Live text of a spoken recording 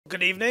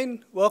Good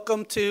evening.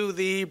 Welcome to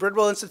the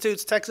Bridwell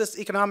Institute's Texas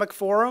Economic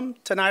Forum.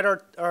 Tonight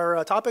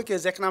our topic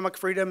is economic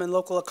freedom and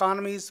local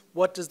economies.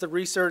 What does the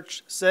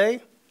research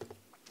say?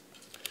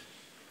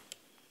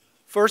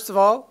 First of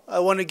all, I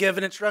want to give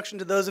an introduction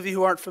to those of you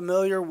who aren't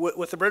familiar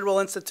with the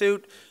Bridwell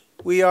Institute.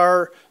 We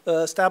are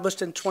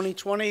established in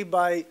 2020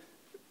 by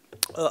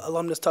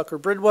alumnus Tucker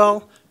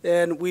Bridwell,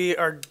 and we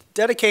are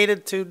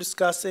dedicated to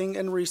discussing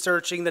and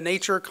researching the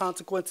nature,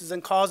 consequences,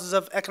 and causes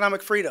of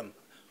economic freedom,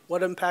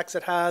 what impacts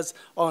it has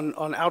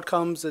on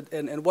outcomes,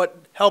 and what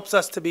helps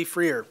us to be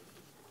freer.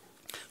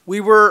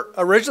 We were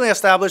originally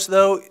established,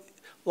 though,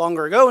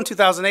 longer ago in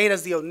 2008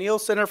 as the O'Neill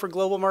Center for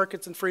Global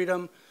Markets and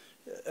Freedom,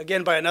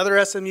 again by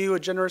another SMU,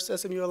 a generous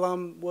SMU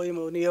alum, William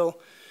O'Neill,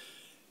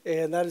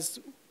 and that is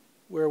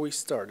where we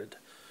started.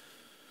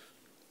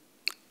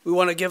 We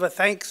want to give a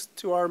thanks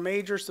to our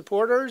major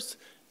supporters,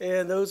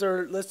 and those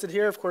are listed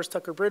here, of course,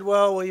 Tucker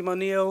Bridwell, William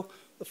O'Neill,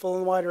 the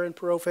Fullenwider and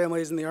Perot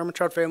families, and the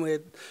Armitage family,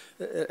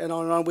 and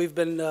on and on. We've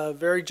been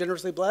very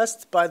generously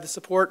blessed by the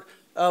support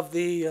of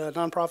the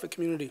nonprofit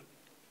community.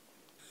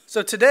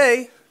 So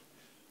today,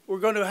 we're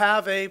going to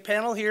have a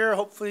panel here.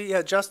 Hopefully,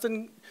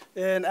 Justin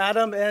and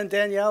Adam and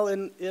Danielle,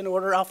 in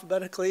order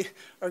alphabetically,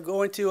 are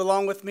going to,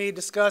 along with me,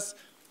 discuss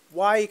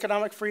why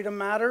economic freedom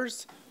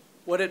matters,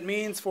 what it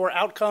means for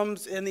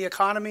outcomes in the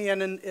economy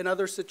and in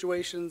other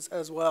situations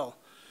as well.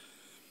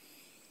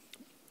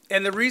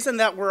 And the reason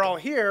that we're all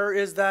here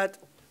is that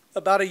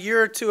about a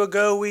year or two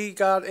ago, we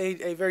got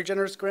a very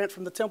generous grant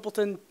from the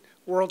Templeton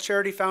World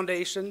Charity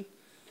Foundation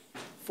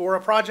for a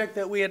project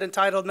that we had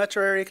entitled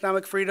Metro Area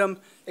Economic Freedom,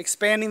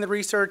 expanding the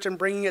research and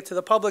bringing it to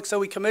the public. So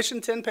we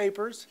commissioned 10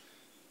 papers.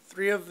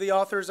 3 of the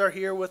authors are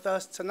here with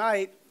us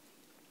tonight,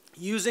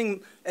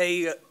 using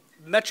a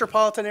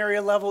metropolitan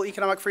area level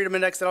economic freedom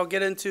index that I'll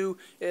get into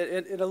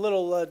in a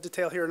little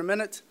detail here in a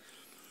minute.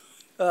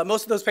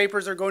 Most of those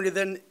papers are going to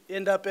then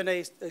end up in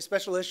a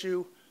special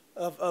issue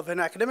of an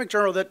academic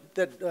journal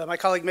that my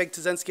colleague Meg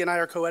Tzenski and I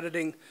are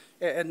co-editing,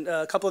 and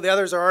a couple of the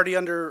others are already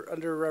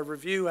under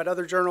review at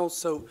other journals,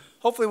 so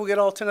hopefully we'll get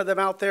all 10 of them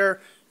out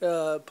there,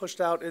 pushed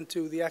out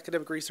into the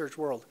academic research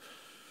world.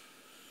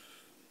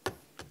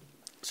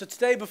 So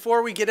today,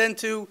 before we get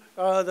into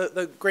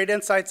the great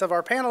insights of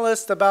our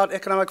panelists about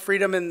economic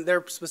freedom and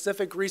their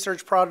specific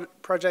research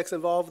projects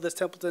involved with this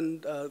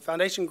Templeton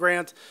Foundation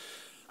grant,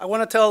 I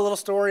want to tell a little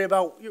story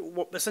about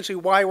essentially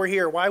why we're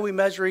here, why we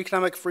measure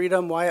economic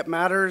freedom, why it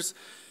matters.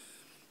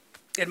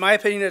 In my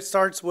opinion, it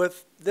starts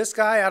with this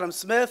guy, Adam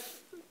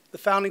Smith, the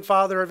founding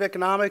father of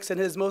economics, and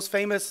his most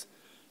famous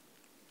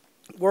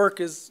work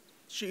is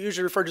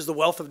usually referred to as The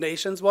Wealth of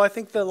Nations. Well, I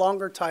think the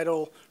longer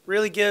title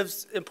really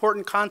gives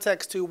important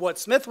context to what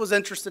Smith was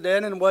interested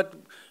in and what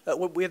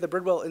we at the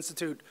Bridwell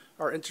Institute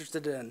are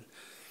interested in.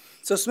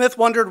 So Smith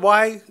wondered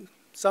why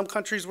some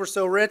countries were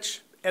so rich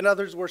and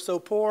others were so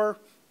poor.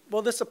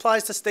 Well, this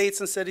applies to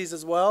states and cities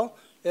as well,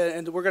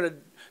 and we're going to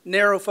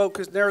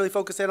narrowly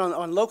focus in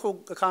on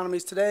local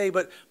economies today,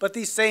 but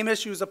these same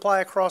issues apply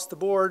across the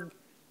board.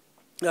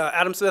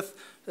 Adam Smith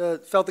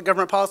felt that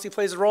government policy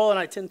plays a role, and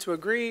I tend to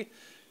agree.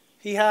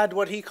 He had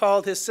what he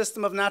called his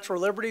system of natural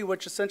liberty,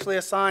 which essentially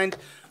assigned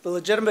the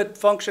legitimate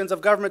functions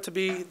of government to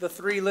be the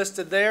 3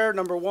 listed there.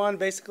 Number 1,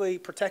 basically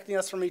protecting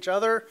us from each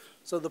other,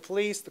 so the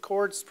police, the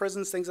courts,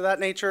 prisons, things of that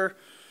nature.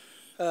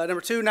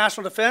 Number 2,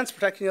 national defense,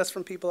 protecting us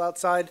from people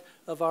outside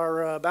of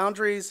our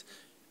boundaries.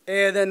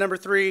 And then number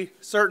 3,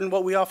 certain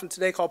what we often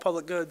today call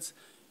public goods,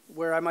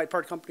 where I might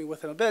part company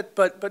with him a bit,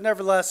 but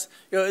nevertheless,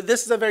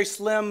 this is a very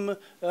slim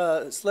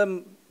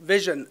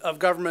vision of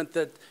government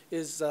that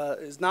is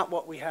not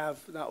what we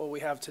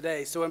have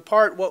today. So in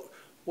part, what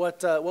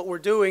we're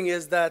doing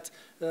is that,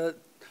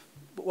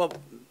 well,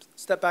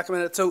 step back a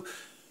minute.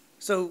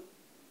 So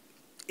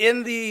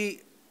in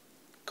the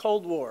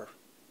Cold War,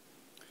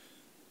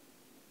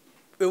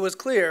 it was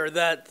clear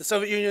that the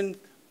Soviet Union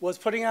was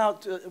putting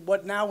out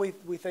what now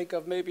we think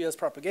of maybe as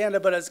propaganda,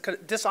 but as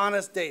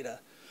dishonest data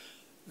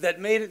that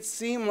made it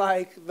seem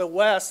like the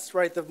West,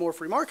 right, the more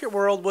free market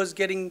world, was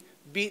getting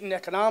beaten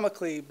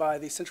economically by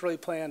the centrally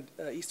planned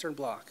Eastern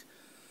Bloc.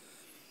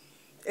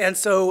 And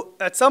so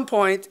at some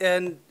point,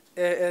 and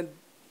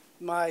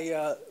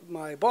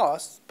my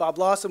boss, Bob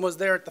Lawson, was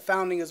there at the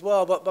founding as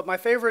well, but my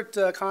favorite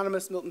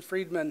economist, Milton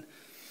Friedman,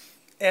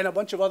 and a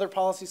bunch of other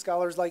policy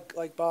scholars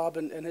like Bob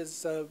and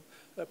his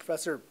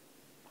professor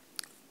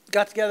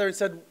got together and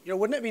said,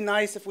 wouldn't it be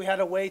nice if we had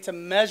a way to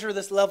measure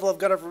this level of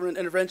government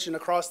intervention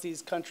across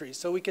these countries,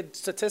 so we could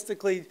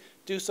statistically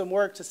do some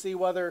work to see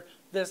whether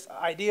this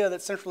idea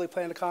that centrally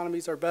planned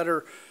economies are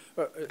better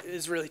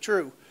is really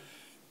true.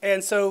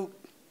 And so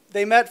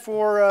they met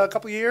for a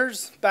couple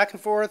years, back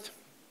and forth,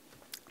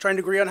 trying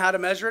to agree on how to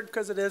measure it,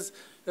 because it is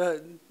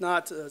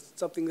not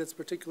something that's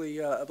particularly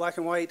black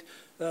and white.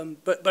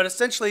 But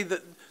essentially,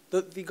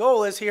 the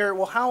goal is here,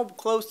 well, how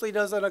closely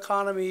does an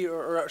economy, a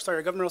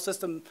governmental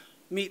system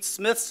meet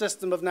Smith's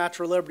system of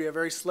natural liberty, a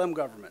very slim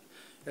government?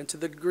 And to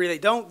the degree they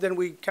don't, then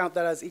we count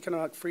that as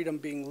economic freedom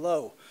being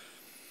low.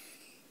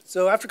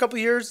 So after a couple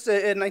of years,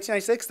 in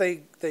 1996,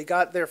 they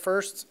got their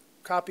first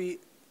copy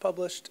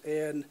published,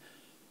 and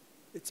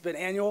It's been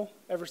annual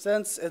ever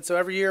since, and so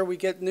every year we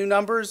get new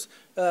numbers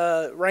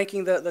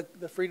ranking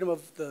the freedom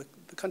of the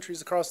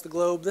countries across the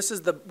globe. This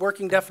is the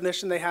working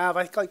definition they have.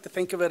 I like to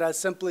think of it as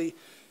simply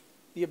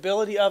the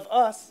ability of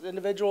us,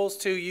 individuals,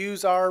 to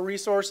use our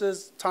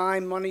resources,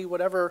 time, money,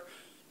 whatever,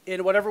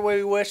 in whatever way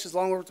we wish, as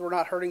long as we're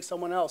not hurting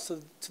someone else. So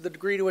to the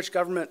degree to which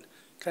government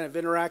kind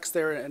of interacts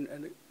there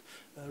and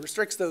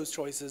restricts those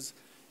choices,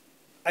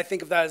 I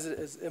think of that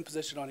as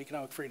imposition on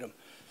economic freedom.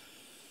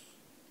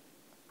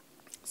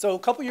 So a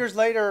couple years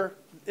later,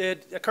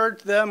 it occurred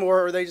to them,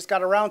 or they just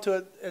got around to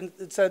it, and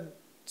it said,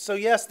 so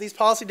yes, these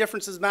policy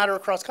differences matter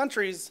across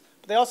countries,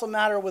 but they also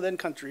matter within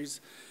countries.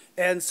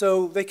 And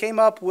so they came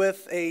up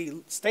with a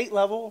state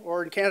level,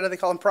 or in Canada they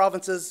call them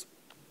provinces,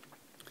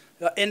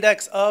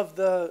 index of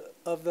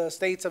the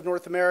states of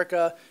North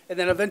America, and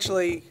then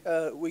eventually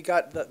we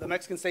got the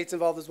Mexican states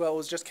involved as well. It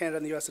was just Canada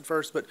and the U.S. at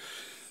first, but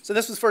so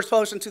this was first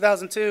published in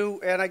 2002,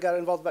 and I got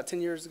involved about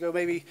 10 years ago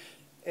maybe,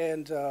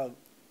 and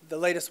the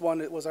latest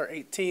one, it was our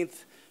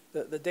 18th.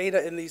 The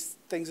data in these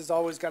things has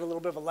always got a little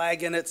bit of a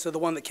lag in it, so the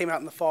one that came out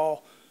in the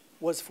fall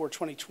was for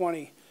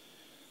 2020.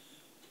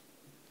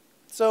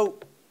 So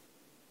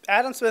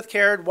Adam Smith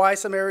cared why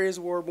some areas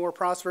were more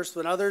prosperous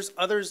than others.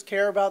 Others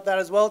care about that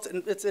as well.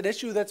 It's an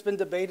issue that's been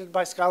debated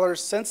by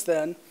scholars since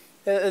then,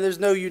 and there's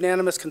no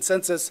unanimous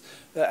consensus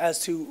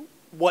as to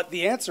what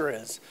the answer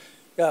is.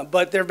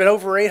 But there have been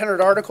over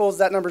 800 articles.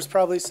 That number is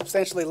probably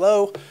substantially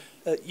low.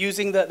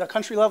 Using the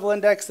country level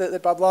index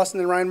that Bob Lawson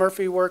and Ryan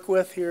Murphy work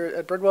with here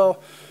at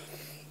Bridwell.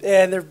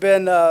 And there have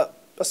been a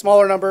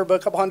smaller number, but a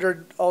couple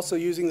hundred also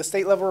using the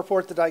state level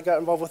report that I got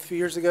involved with a few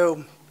years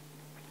ago.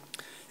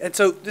 And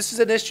so this is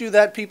an issue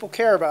that people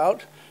care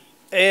about.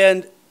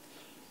 And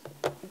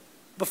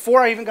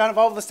before I even got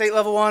involved with the state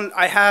level one,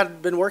 I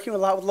had been working a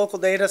lot with local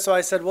data, so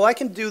I said, well, I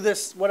can do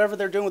this, whatever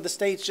they're doing with the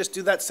states, just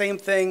do that same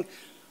thing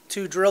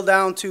to drill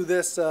down to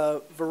this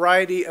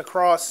variety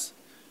across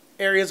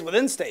areas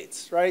within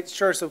states, right?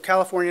 Sure, so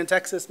California and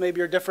Texas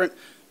maybe are different,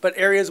 but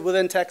areas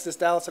within Texas,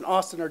 Dallas, and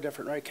Austin are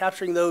different, right?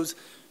 Capturing those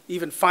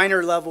even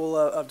finer level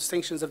of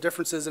distinctions of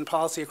differences in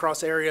policy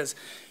across areas.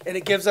 And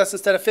it gives us,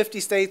 instead of 50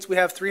 states, we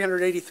have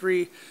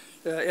 383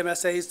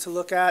 MSAs to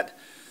look at.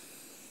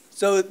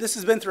 So this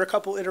has been through a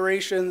couple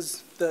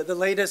iterations. The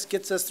latest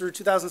gets us through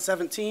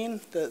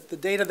 2017. The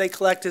data they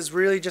collect is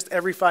really just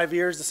every 5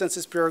 years. The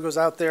Census Bureau goes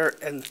out there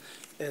and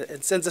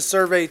sends a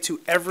survey to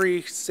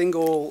every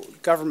single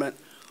government,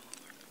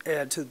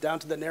 and down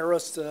to the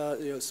narrowest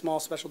small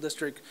special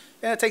district,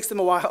 and it takes them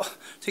a while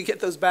to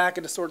get those back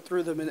and to sort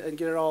through them and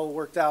get it all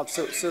worked out.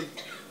 So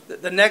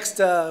the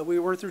next, we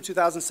were through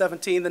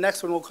 2017. The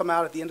next one will come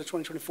out at the end of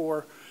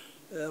 2024.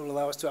 It will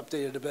allow us to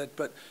update it a bit,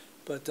 but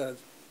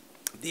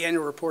the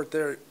annual report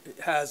there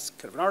has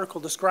kind of an article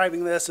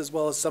describing this as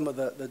well as some of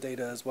the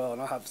data as well,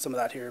 and I'll have some of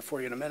that here for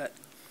you in a minute.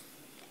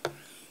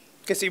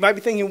 Okay, so you might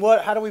be thinking,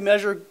 how do we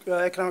measure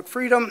economic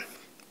freedom?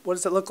 What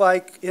does it look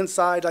like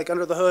inside, like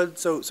under the hood?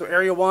 So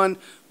area one,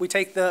 we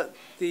take the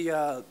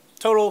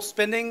total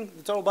spending,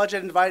 the total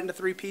budget, and divide it into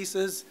three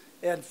pieces.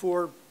 And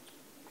for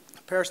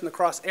comparison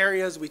across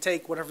areas, we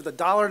take whatever the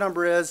dollar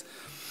number is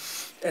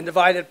and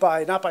divide it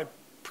by, not by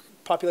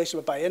population,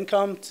 but by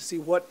income to see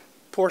what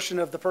portion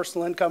of the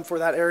personal income for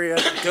that area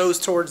goes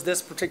towards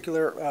this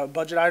particular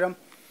budget item.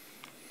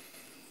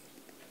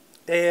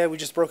 And we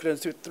just broke it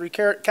into three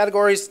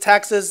categories.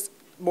 Taxes,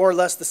 more or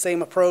less the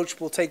same approach.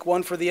 We'll take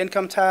one for the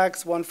income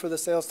tax, one for the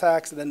sales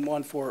tax, and then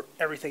one for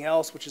everything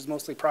else, which is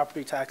mostly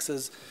property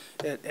taxes.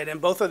 And in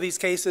both of these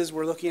cases,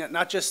 we're looking at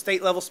not just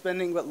state level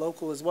spending, but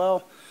local as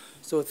well.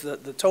 So it's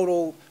the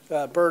total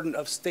burden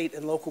of state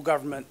and local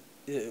government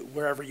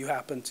wherever you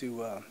happen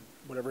to,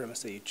 whatever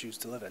MSA you choose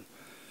to live in.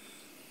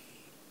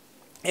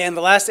 And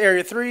the last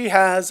area three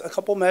has a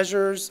couple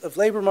measures of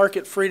labor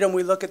market freedom.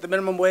 We look at the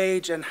minimum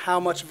wage and how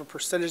much of a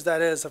percentage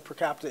that is of per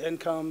capita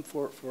income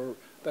for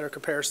better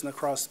comparison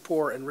across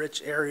poor and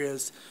rich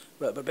areas.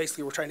 But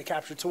basically we're trying to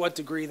capture to what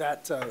degree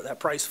that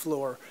price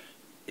floor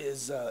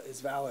is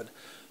valid,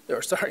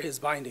 or sorry, is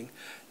binding.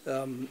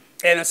 And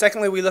then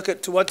secondly, we look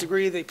at to what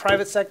degree the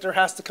private sector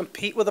has to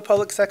compete with the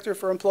public sector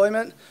for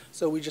employment.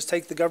 So we just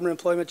take the government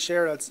employment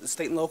share, that's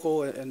state and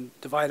local, and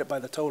divide it by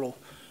the total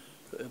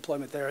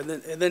employment there. And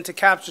then to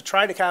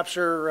try to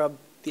capture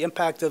the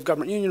impact of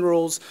government union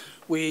rules,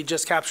 we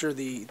just capture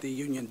the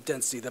union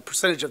density, the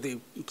percentage of the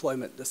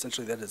employment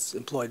essentially that is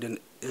employed in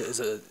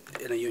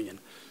a union.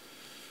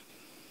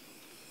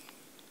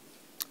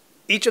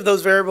 Each of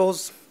those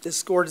variables is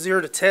scored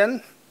 0 to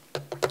 10,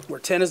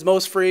 where 10 is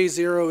most free,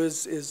 0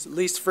 is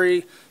least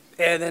free,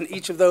 and then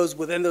each of those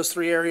within those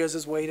three areas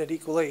is weighted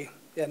equally,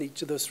 and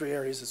each of those three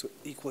areas is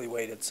equally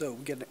weighted. So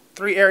we get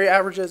 3 area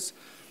averages,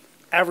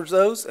 average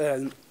those,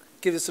 and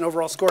give us an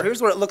overall score. Here's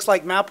what it looks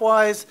like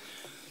map-wise.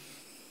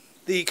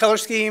 The color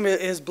scheme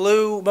is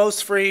blue,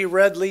 most free,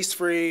 red, least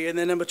free, and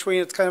then in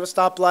between it's kind of a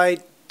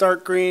stoplight,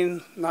 dark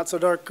green, not so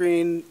dark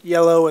green,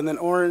 yellow, and then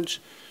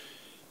orange.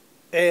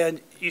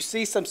 And you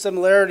see some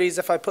similarities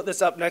if I put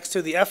this up next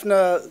to the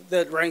EFNA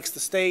that ranks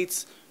the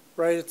states,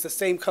 right? It's the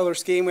same color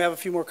scheme. We have a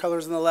few more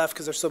colors on the left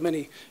because there's so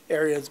many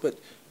areas, but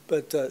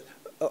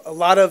a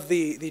lot of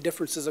the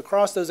differences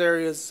across those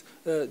areas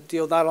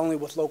deal not only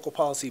with local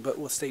policy, but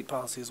with state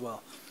policy as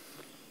well.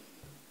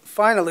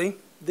 Finally,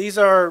 these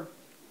are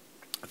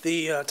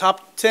the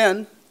top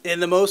 10 in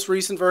the most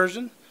recent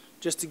version,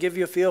 just to give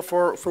you a feel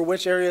for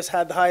which areas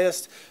had the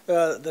highest.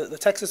 The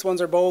Texas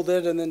ones are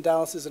bolded, and then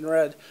Dallas is in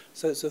red.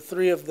 So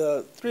three of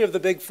the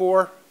big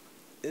four,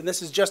 and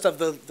this is just of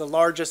the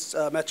largest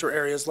metro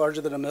areas,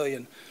 larger than 1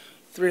 million.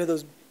 Three of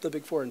those, the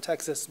big four in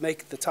Texas,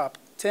 make the top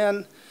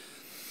 10.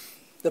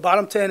 The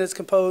bottom 10 is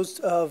composed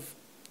of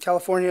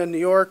California and New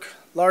York,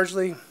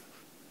 largely.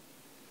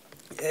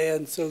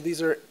 And so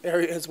these are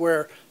areas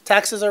where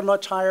taxes are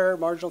much higher,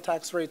 marginal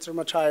tax rates are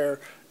much higher,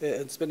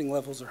 and spending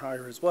levels are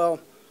higher as well.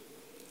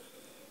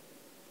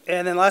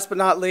 And then last but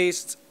not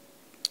least,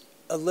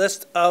 a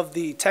list of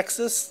the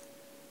Texas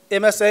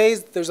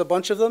MSAs. There's a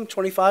bunch of them,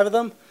 25 of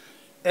them.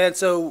 And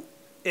so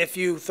if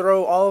you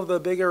throw all of the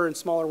bigger and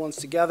smaller ones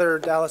together,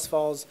 Dallas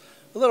falls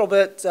a little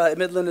bit.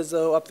 Midland is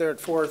up there at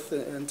 4th,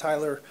 and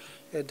Tyler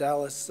at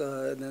Dallas,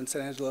 and then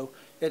San Angelo.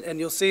 And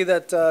you'll see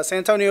that San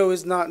Antonio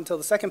is not until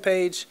the second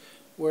page,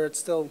 where it's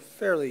still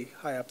fairly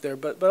high up there.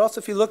 But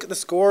also if you look at the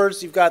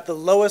scores, you've got the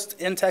lowest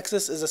in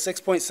Texas is a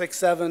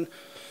 6.67.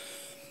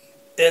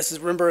 This is,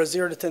 remember, a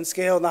 0 to 10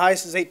 scale, and the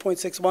highest is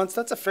 8.61.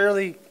 So that's a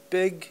fairly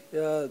big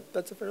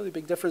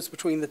difference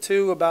between the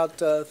two, about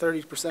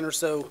 30% or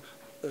so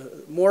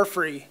more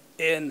free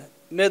in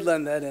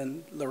Midland than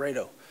in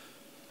Laredo.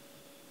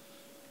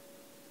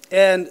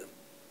 And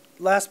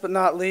last but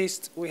not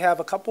least, we have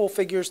a couple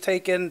figures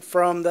taken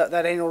from that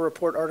annual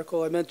report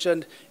article I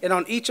mentioned. And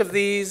on each of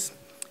these,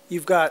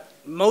 you've got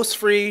most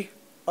free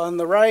on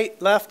the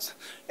left,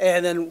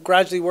 and then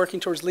gradually working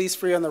towards least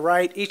free on the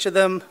right. Each of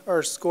them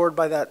are scored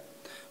by that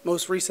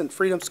most recent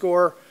freedom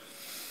score.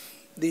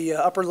 The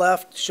upper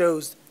left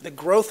shows the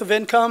growth of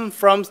income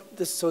from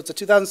this, so it's a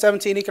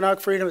 2017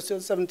 economic freedom, it's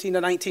 2017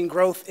 to 19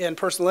 growth in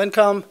personal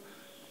income,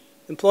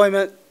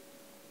 employment,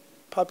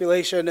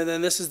 population, and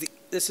then this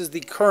is the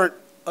current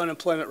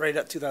unemployment rate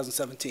at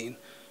 2017,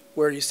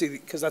 where you see,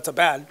 because that's a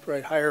bad,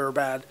 right, higher or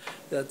bad,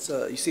 that's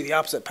you see the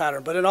opposite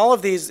pattern. But in all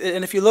of these,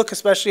 and if you look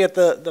especially at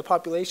the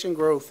population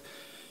growth,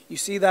 you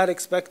see that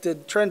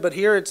expected trend. But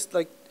here it's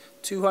like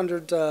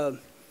 200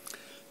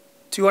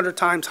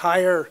 times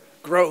higher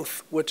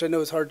growth, which I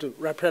know is hard to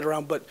wrap your head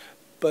around,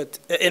 but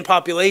in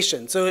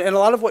population. So, and a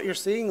lot of what you're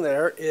seeing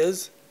there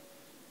is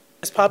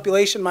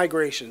population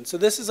migration. So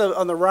this is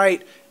on the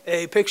right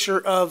a picture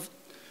of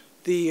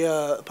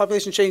the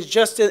population change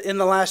just in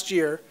the last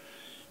year,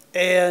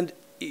 and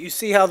you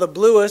see how the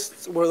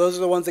bluest, where those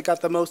are the ones that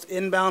got the most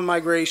inbound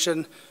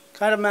migration,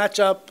 kind of match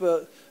up.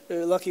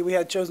 Lucky we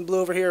had chosen blue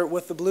over here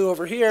with the blue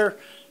over here,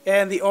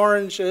 and the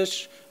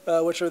orange-ish,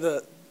 which are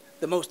the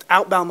most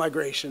outbound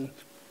migration,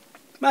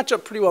 match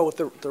up pretty well with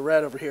the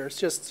red over here. It's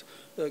just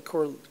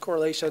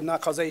correlation,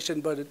 not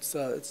causation, but it's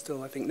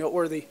still, I think,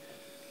 noteworthy.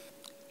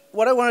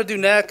 What I want to do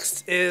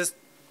next is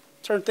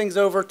turn things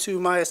over to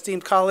my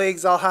esteemed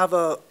colleagues. I'll have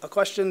a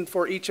question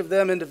for each of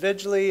them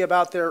individually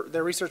about their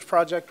research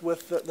project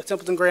with the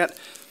Templeton grant,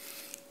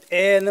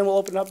 and then we'll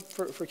open up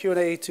for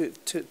Q&A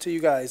to you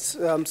guys.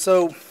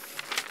 So,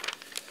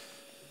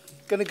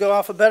 going to go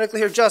alphabetically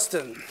here.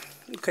 Justin.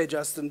 Okay,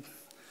 Justin.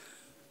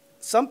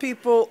 Some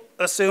people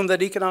assume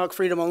that economic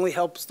freedom only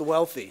helps the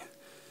wealthy.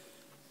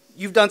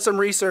 You've done some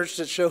research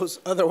that shows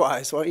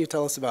otherwise. Why don't you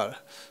tell us about it?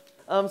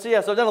 So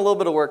I've done a little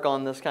bit of work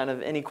on this kind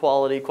of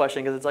inequality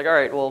question, because it's like, all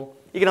right, well,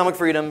 economic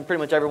freedom, pretty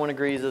much everyone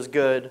agrees, is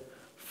good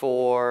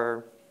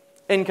for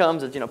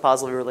incomes. It's,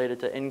 positively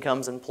related to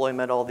incomes,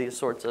 employment, all these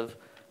sorts of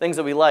things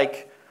that we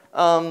like.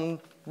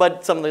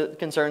 But some of the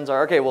concerns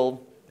are, okay, well,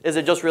 is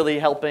it just really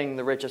helping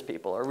the richest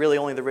people? Or really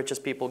only the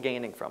richest people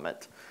gaining from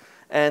it?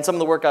 And some of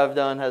the work I've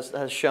done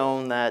has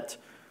shown that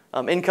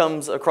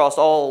incomes across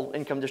all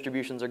income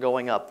distributions are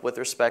going up with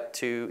respect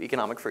to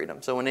economic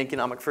freedom. So when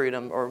economic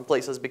freedom or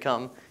places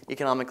become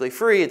economically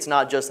free, it's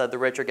not just that the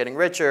rich are getting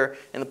richer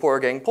and the poor are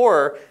getting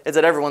poorer, it's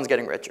that everyone's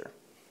getting richer.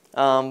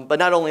 But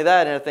not only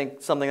that, and I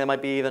think something that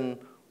might be even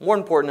more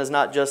important is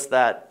not just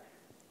that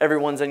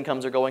everyone's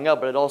incomes are going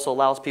up, but it also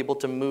allows people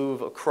to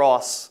move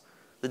across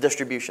the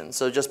distribution.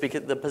 So just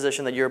because the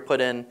position that you're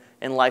put in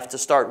life to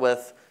start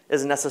with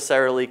isn't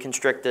necessarily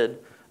constricted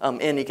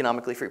in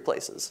economically free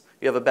places.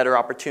 You have a better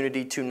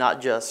opportunity to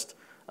not just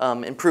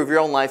improve your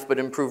own life, but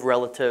improve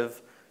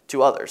relative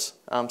to others.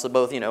 So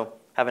both,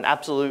 have an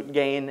absolute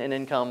gain in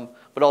income,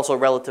 but also a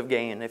relative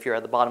gain. If you're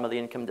at the bottom of the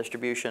income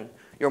distribution,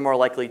 you're more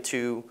likely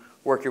to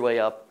work your way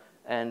up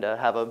and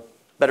have a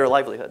better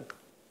livelihood.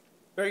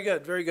 Very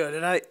good, very good.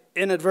 And I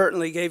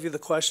inadvertently gave you the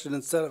question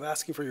instead of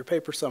asking for your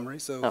paper summary,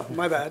 so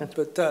my bad.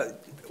 But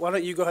why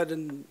don't you go ahead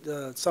and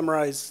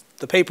summarize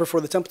the paper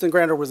for the Templeton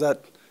grant, or was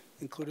that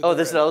included? Oh,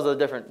 that was a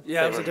different.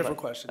 Yeah, it was a different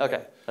question. Okay.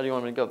 Yeah. How do you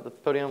want me to go to the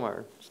podium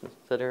or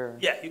sit here? Or?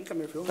 Yeah, you can come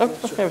here if you want. Oh,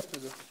 okay. Sure.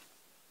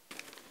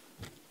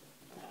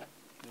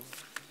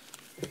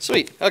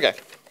 Sweet. Okay.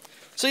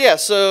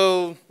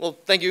 So well,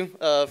 thank you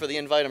for the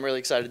invite. I'm really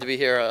excited to be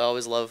here. I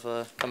always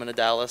love coming to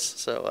Dallas.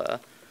 So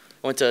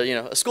went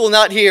to a school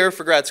not here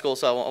for grad school,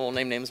 so I won't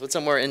name names, but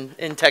somewhere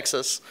in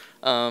Texas,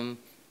 in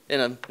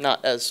a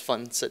not as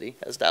fun city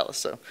as Dallas.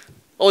 So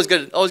always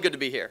good to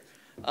be here.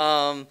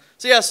 So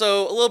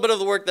a little bit of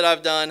the work that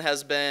I've done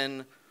has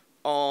been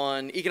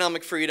on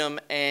economic freedom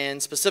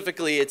and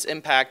specifically its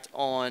impact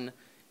on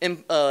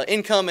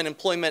income and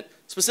employment,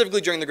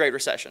 specifically during the Great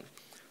Recession.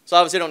 So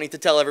obviously I don't need to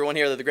tell everyone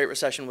here that the Great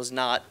Recession was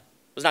not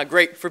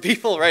great for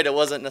people, right? It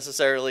wasn't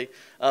necessarily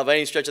by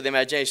any stretch of the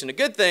imagination a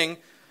good thing.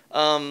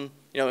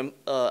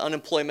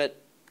 Unemployment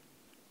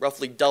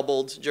roughly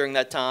doubled during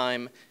that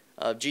time.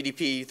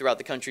 GDP throughout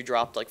the country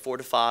dropped like 4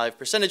 to 5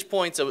 percentage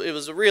points. So it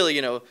was a really,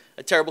 a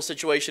terrible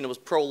situation. It was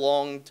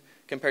prolonged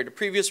compared to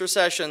previous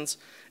recessions.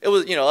 It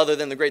was, other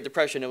than the Great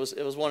Depression, it was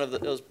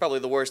probably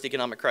the worst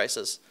economic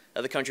crisis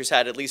the country's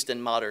had, at least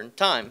in modern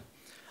time.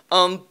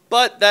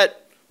 But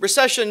that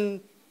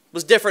recession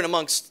was different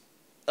amongst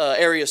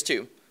areas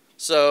too.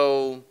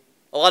 So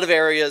a lot of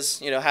areas,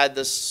 had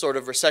this sort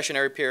of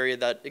recessionary period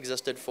that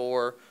existed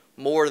for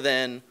more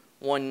than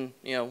 1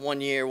 year,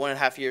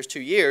 1.5 years, 2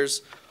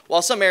 years.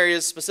 While some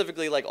areas,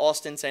 specifically like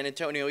Austin, San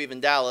Antonio, even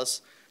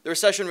Dallas, the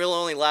recession really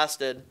only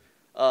lasted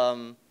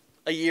a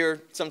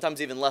year,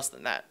 sometimes even less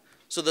than that.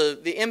 So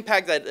the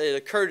impact that it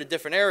occurred in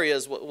different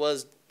areas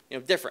was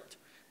different.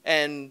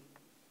 And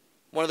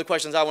one of the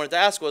questions I wanted to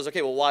ask was,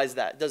 okay, well, why is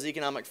that? Does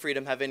economic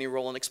freedom have any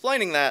role in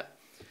explaining that?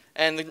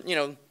 And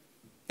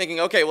thinking,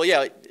 okay, well,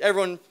 yeah,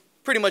 everyone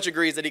pretty much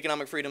agrees that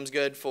economic freedom is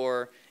good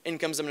for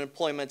incomes and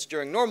employments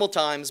during normal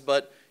times,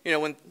 but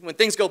when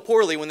things go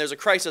poorly, when there's a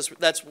crisis,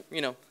 that's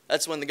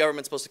when the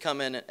government's supposed to come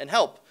in and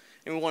help.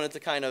 And we wanted to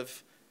kind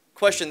of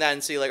question that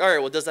and see, like, all right,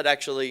 well, does that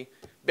actually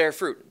bear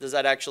fruit? Does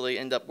that actually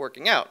end up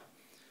working out?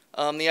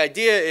 The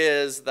idea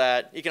is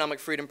that economic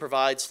freedom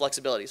provides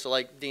flexibility. So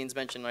like Dean's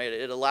mentioned, right,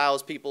 it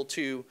allows people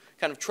to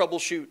kind of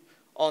troubleshoot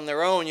on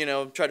their own,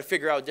 try to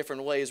figure out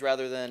different ways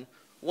rather than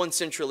one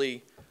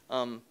centrally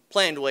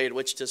planned way in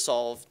which to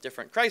solve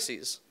different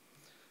crises.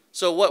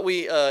 So what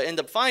we end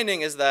up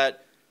finding is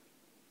that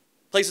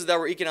places that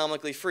were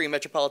economically free,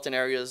 metropolitan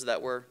areas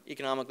that were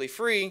economically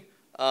free,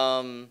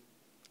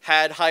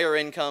 had higher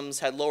incomes,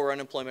 had lower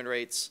unemployment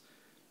rates,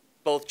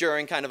 both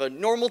during kind of a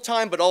normal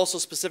time, but also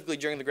specifically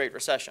during the Great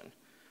Recession,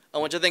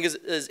 which I think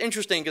is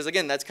interesting because,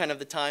 again, that's kind of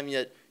the time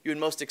that you would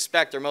most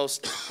expect, or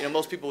most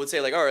people would say,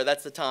 like, all right,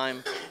 that's the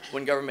time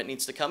when government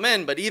needs to come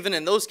in. But even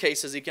in those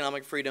cases,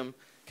 economic freedom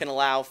can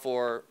allow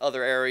for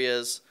other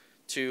areas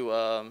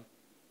to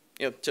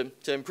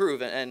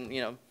improve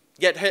and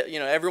get hit.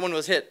 Everyone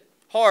was hit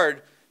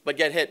hard, but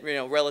get hit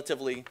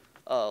relatively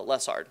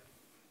less hard.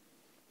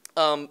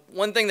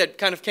 One thing that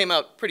kind of came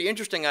out pretty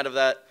interesting out of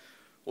that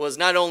was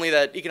not only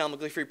that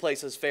economically free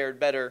places fared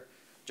better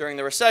during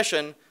the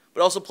recession,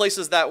 but also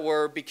places that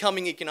were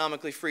becoming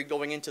economically free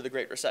going into the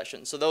Great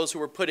Recession. So those who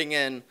were putting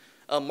in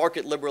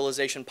market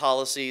liberalization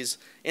policies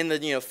in the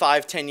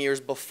 5-10 years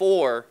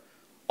before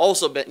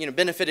also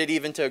benefited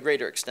even to a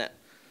greater extent.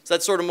 So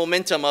that sort of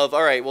momentum of,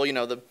 all right, well,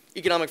 the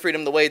economic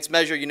freedom, the way it's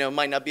measured,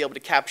 might not be able to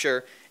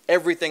capture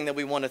everything that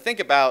we want to think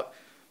about,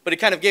 but it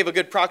kind of gave a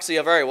good proxy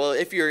of, all right, well,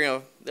 if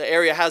the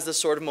area has this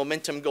sort of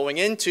momentum going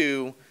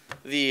into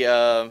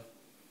the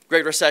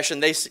Great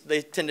Recession,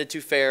 they tended to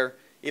fare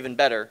even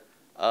better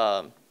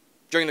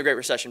during the Great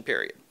Recession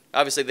period.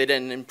 Obviously, they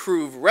didn't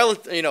improve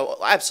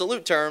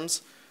absolute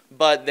terms,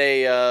 but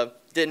they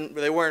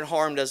weren't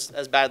harmed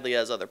as badly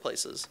as other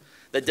places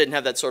that didn't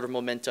have that sort of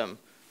momentum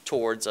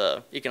towards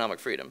economic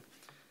freedom.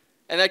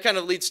 And that kind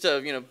of leads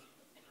to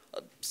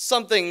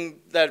something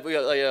that we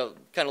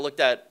kind of looked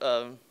at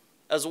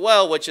as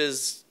well, which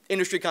is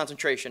industry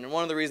concentration. And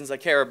one of the reasons I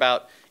care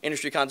about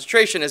industry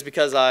concentration is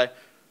because I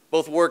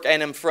both work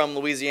and am from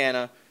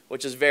Louisiana,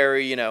 which is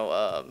very,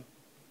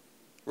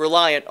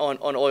 reliant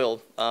on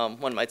oil,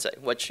 one might say,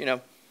 which,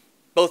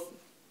 both,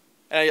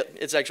 and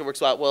it actually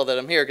works out well that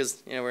I'm here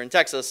because, we're in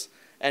Texas,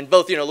 and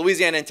both,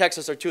 Louisiana and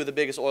Texas are two of the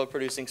biggest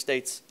oil-producing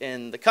states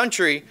in the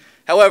country.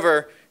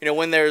 However,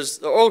 when there's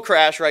the oil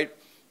crash, right,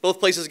 both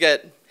places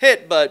get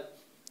hit, but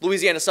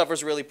Louisiana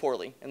suffers really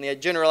poorly. And the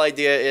general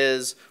idea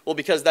is, well,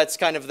 because that's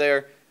kind of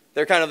their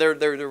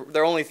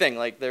only thing.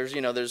 Like,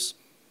 there's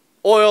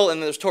oil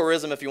and there's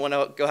tourism if you want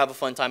to go have a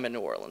fun time in New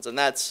Orleans. And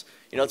that's,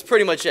 it's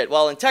pretty much it.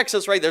 While in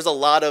Texas, right, there's a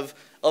lot of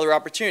other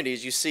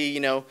opportunities. You see,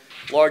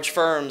 large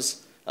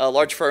firms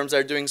that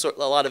are doing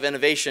a lot of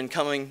innovation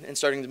coming and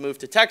starting to move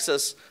to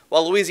Texas,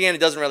 while Louisiana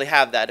doesn't really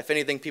have that. If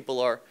anything,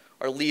 people are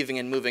leaving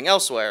and moving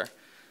elsewhere.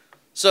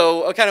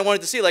 So I kind of wanted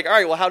to see, like, all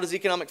right, well, how does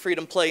economic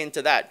freedom play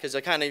into that? Because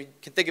I kind of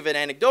can think of it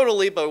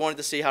anecdotally, but I wanted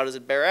to see how does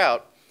it bear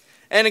out.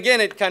 And again,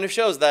 it kind of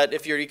shows that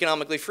if you're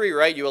economically free,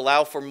 right, you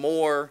allow for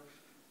more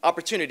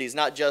opportunities,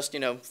 not just,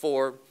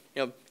 for,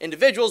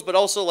 individuals, but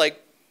also,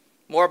 like,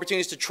 more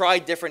opportunities to try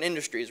different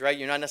industries, right?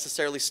 You're not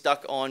necessarily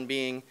stuck on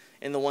being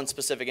in the one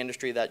specific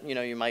industry that,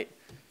 you might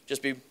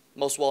just be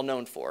most well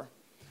known for.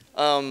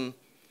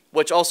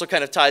 Which also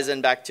kind of ties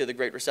in back to the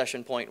Great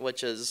Recession point,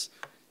 which is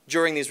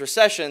during these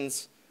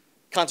recessions,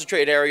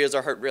 concentrated areas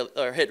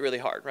are hit really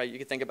hard, right? You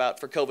can think about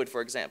for COVID,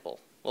 for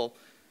example. Well,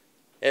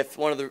 if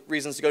one of the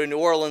reasons to go to New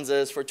Orleans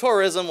is for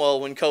tourism, well,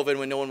 when COVID,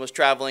 when no one was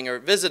traveling or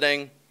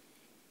visiting,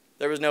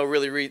 there was no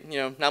really,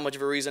 not much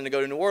of a reason to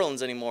go to New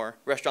Orleans anymore.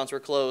 Restaurants were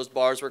closed,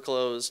 bars were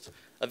closed,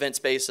 event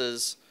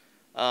spaces.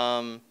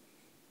 So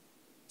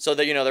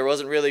that, there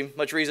wasn't really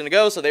much reason to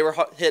go, so they were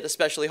hit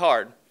especially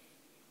hard.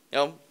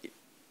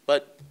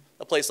 But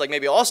a place like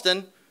maybe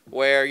Austin,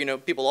 where,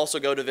 people also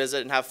go to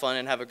visit and have fun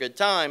and have a good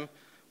time,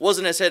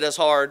 wasn't as hit as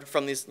hard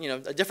from these,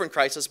 a different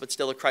crisis, but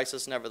still a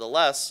crisis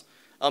nevertheless.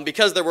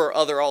 Because there were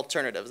other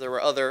alternatives, there were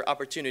other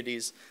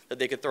opportunities that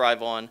they could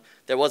thrive on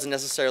that wasn't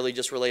necessarily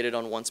just related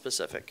on one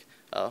specific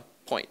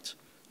point.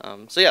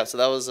 So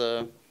that was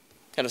a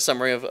kind of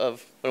summary of what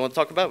I want to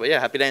talk about. But yeah,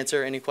 happy to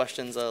answer any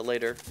questions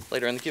later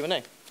in the Q&A.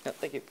 Yeah,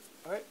 thank you.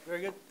 All right,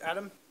 very good.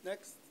 Adam,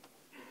 next.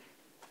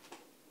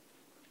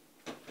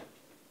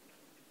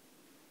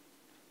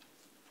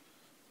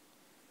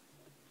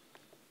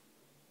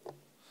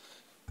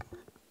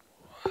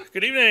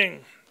 Good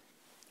evening.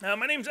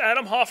 My name's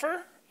Adam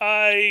Hoffer.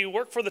 I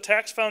work for the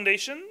Tax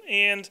Foundation,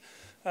 and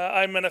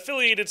I'm an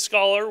affiliated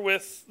scholar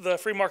with the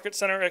Free Market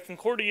Center at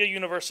Concordia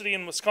University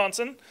in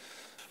Wisconsin.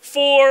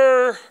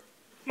 For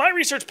my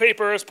research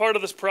paper as part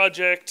of this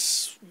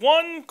project,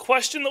 one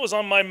question that was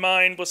on my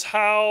mind was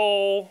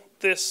how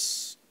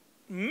this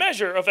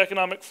measure of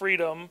economic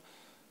freedom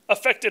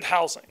affected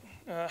housing.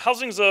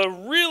 Housing is a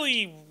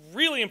really,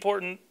 really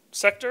important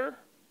sector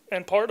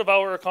and part of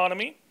our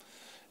economy,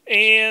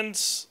 and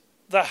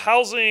the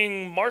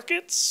housing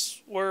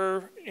markets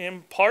were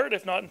in part,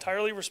 if not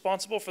entirely,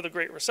 responsible for the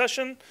Great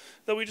Recession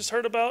that we just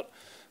heard about.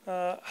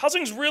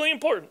 Housing is really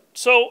important.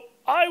 So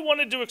I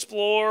wanted to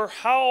explore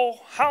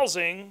how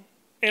housing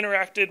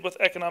interacted with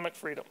economic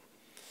freedom.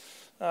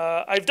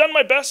 I've done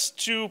my best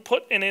to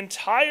put an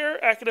entire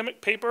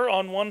academic paper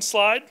on one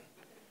slide.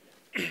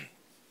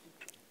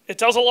 It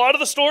tells a lot of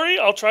the story.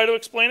 I'll try to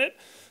explain it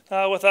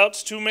without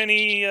too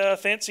many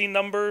fancy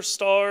numbers,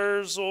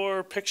 stars,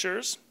 or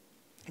pictures.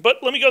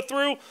 But let me go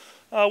through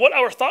what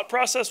our thought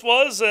process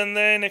was and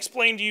then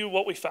explain to you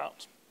what we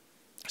found.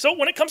 So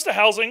when it comes to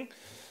housing,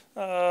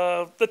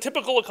 the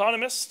typical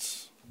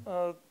economist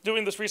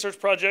doing this research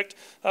project,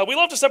 we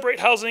love to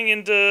separate housing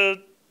into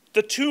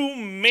the two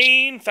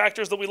main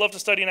factors that we love to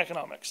study in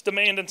economics,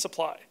 demand and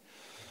supply.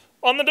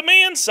 On the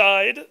demand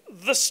side,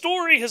 the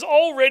story has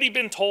already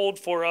been told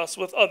for us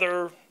with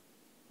other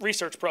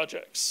research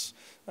projects.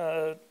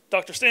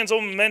 Dr.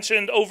 Stansel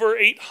mentioned over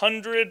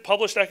 800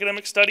 published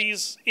academic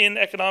studies in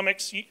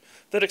economics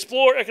that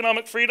explore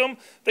economic freedom.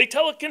 They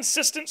tell a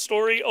consistent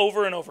story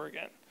over and over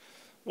again.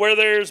 Where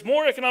there's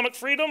more economic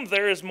freedom,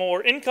 there is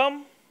more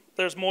income,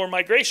 there's more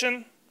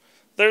migration,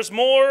 there's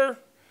more,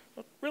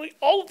 really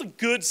all of the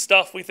good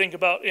stuff we think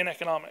about in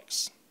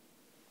economics.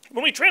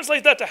 When we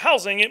translate that to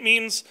housing, it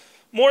means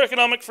more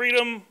economic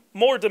freedom,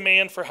 more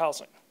demand for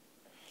housing.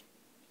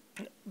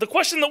 The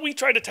question that we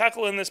try to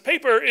tackle in this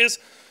paper is,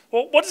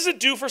 well, what does it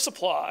do for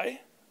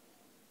supply?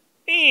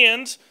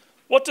 And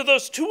what do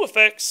those two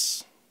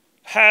effects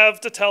have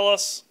to tell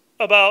us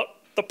about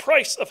the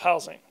price of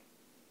housing?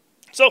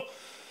 So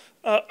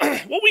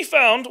what we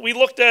found, we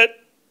looked at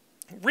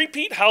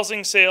repeat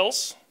housing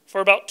sales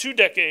for about 2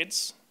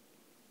 decades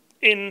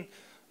in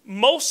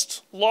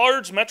most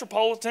large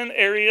metropolitan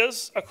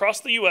areas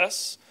across the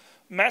U.S.,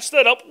 matched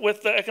that up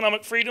with the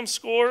economic freedom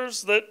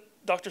scores that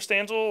Dr.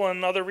 Stansel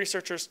and other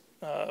researchers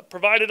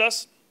provided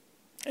us.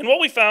 And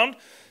what we found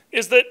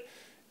is that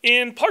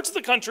in parts of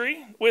the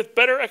country with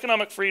better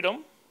economic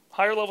freedom,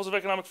 higher levels of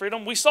economic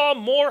freedom, we saw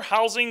more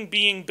housing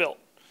being built.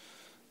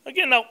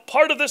 Again, now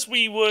part of this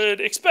we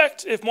would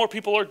expect if more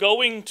people are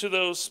going to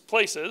those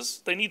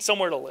places, they need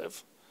somewhere to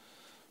live,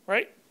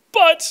 right?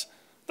 But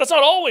that's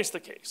not always the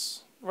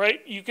case, right?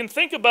 You can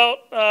think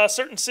about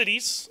certain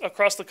cities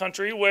across the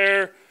country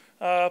where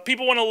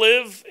people want to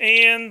live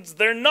and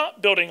they're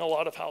not building a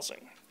lot of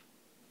housing,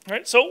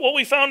 right? So what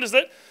we found is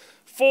that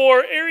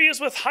for areas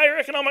with higher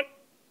economic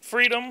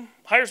freedom,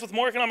 hires with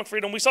more economic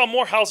freedom, we saw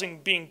more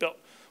housing being built.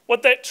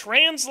 What that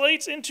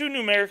translates into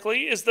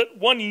numerically is that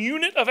 1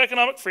 unit of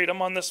economic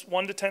freedom on this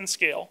 1 to 10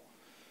 scale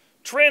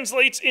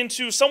translates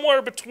into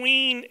somewhere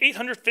between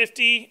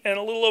 850 and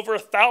a little over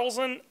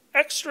 1,000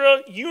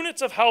 extra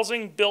units of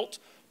housing built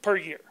per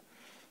year.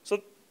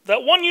 So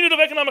that 1 unit of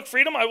economic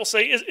freedom, I will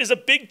say, is a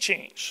big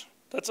change.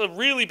 That's a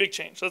really big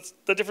change. That's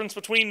the difference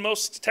between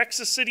most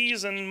Texas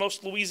cities and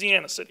most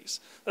Louisiana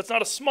cities. That's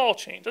not a small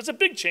change. That's a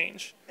big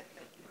change.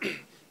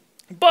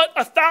 But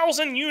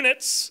 1,000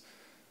 units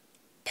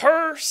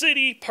per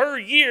city per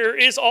year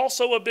is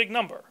also a big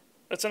number.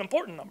 That's an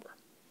important number.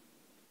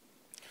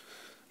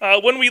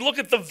 When we look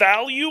at the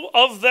value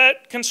of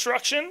that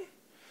construction,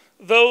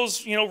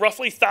 those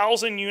roughly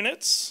 1,000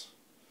 units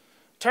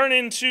turn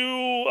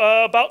into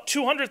about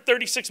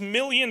 $236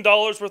 million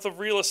worth of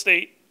real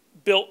estate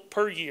built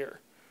per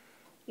year,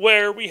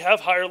 where we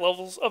have higher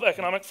levels of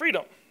economic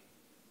freedom.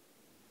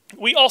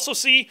 We also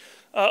see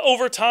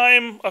over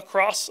time,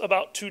 across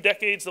about 2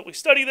 decades that we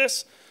study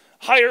this,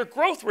 higher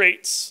growth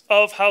rates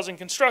of housing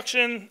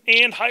construction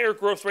and higher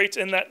growth rates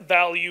in that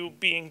value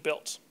being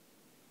built.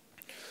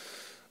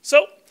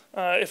 So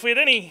if we had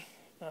any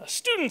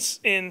students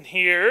in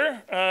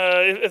here,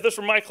 if this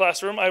were my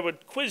classroom, I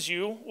would quiz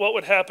you what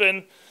would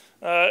happen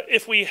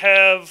if we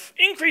have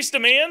increased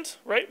demand,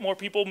 right? More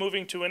people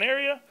moving to an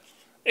area,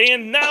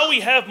 and now we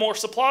have more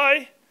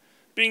supply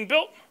being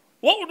built.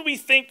 What would we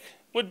think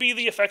would be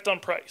the effect on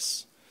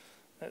price?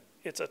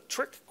 It's a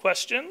trick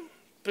question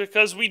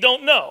because we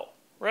don't know,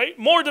 right?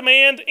 More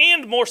demand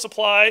and more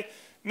supply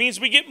means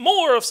we get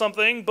more of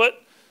something,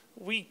 but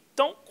we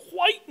don't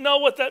quite know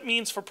what that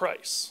means for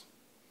price.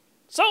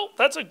 So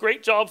that's a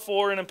great job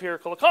for an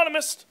empirical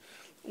economist.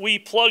 We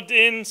plugged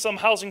in some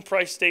housing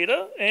price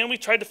data and we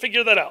tried to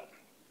figure that out.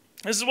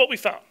 This is what we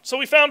found. So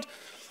we found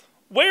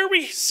where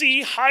we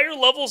see higher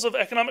levels of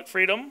economic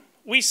freedom,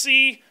 we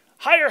see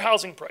higher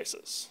housing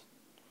prices.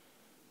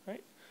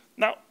 Right?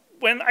 Now,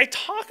 when I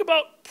talk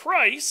about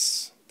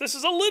price, this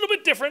is a little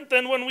bit different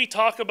than when we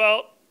talk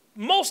about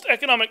most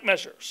economic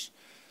measures.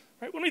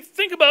 Right? When we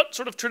think about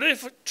sort of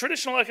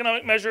traditional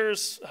economic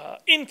measures,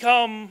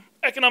 income,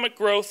 economic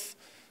growth,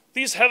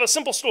 these have a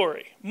simple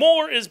story.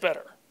 More is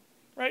better,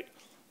 right?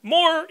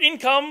 More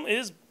income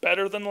is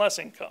better than less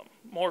income.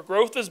 More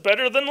growth is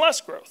better than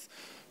less growth.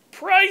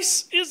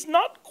 Price is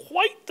not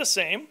quite the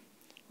same,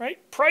 right?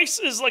 Price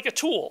is like a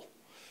tool.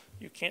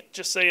 You can't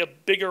just say a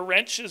bigger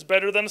wrench is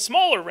better than a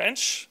smaller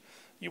wrench.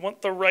 You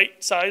want the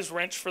right size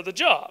wrench for the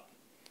job,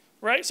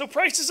 right? So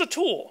price is a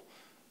tool.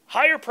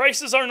 Higher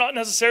prices are not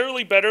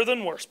necessarily better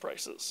than worse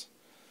prices,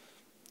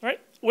 right?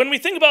 When we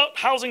think about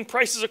housing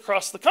prices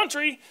across the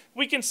country,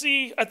 we can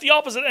see at the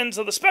opposite ends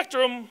of the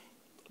spectrum,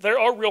 there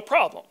are real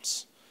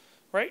problems,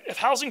 right? If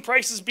housing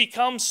prices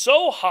become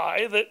so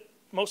high that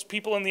most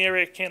people in the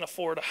area can't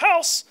afford a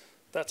house,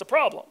 that's a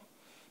problem.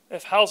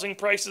 If housing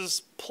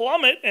prices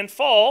plummet and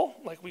fall,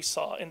 like we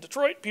saw in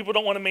Detroit, people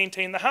don't want to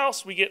maintain the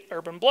house, we get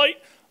urban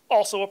blight,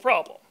 also a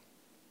problem,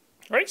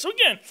 right? So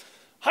again,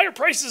 higher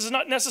prices is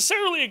not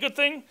necessarily a good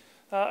thing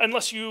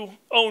unless you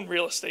own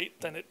real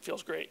estate, then it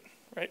feels great,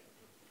 right?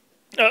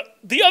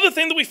 The other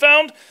thing that we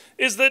found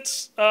is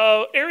that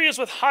areas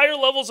with higher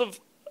levels of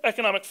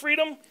economic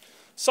freedom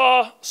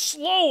saw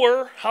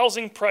slower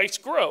housing price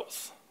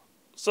growth.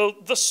 So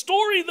the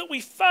story that we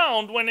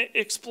found when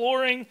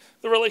exploring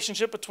the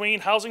relationship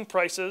between housing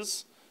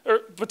prices,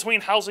 or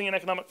between housing and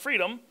economic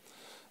freedom,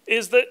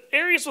 is that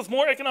areas with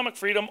more economic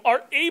freedom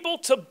are able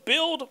to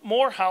build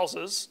more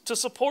houses to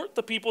support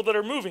the people that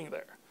are moving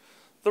there.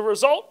 The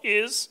result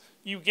is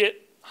you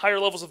get higher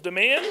levels of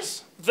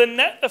demand. The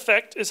net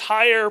effect is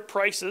higher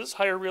prices,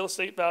 higher real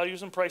estate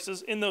values and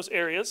prices in those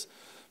areas,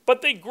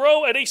 but they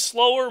grow at a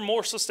slower,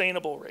 more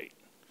sustainable rate.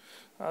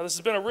 This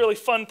has been a really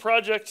fun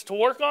project to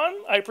work on.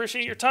 I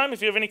appreciate your time.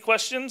 If you have any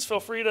questions,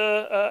 feel free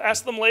to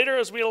ask them later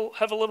as we'll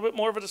have a little bit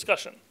more of a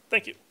discussion.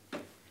 Thank you.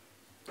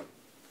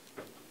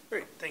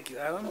 Great, thank you,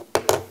 Adam.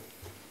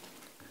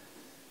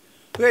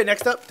 Okay,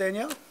 next up,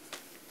 Danielle.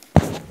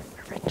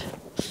 Perfect.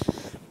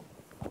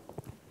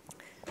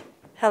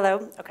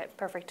 Hello. Okay,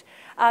 perfect.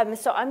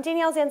 So I'm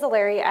Danielle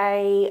Zanzalari.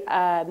 I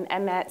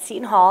am at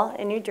Seton Hall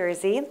in New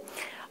Jersey.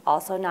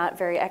 Also not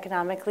very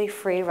economically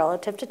free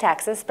relative to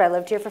Texas, but I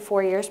lived here for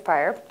 4 years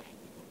prior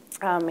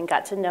and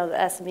got to know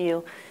the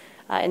SMU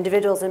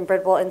individuals and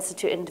Bridwell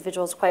Institute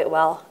individuals quite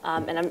well.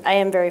 And I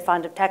am very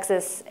fond of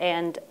Texas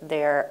and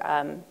their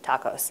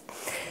tacos.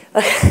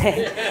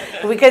 Okay.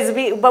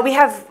 But we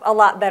have a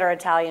lot better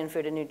Italian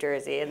food in New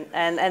Jersey,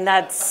 and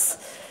that's,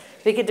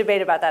 we could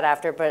debate about that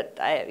after, but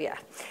yeah.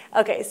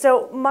 Okay,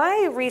 so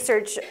my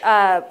research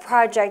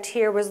project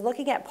here was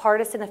looking at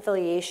partisan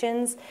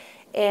affiliations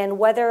and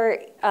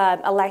whether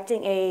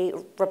electing a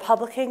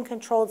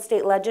Republican-controlled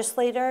state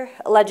legislature,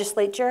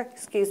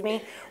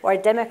 or a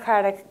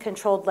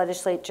Democratic-controlled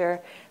legislature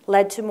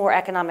led to more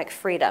economic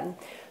freedom.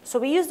 So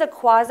we used a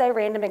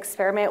quasi-random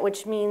experiment,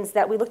 which means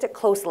that we looked at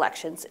close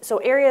elections. So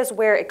areas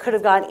where it could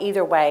have gone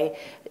either way,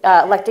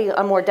 electing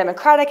a more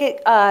Democratic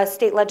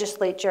state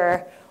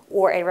legislature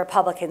or a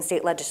Republican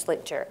state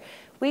legislature.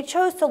 We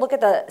chose to look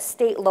at the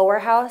state lower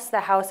house,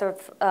 the House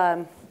of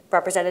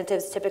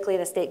Representatives, typically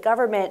in a state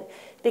government,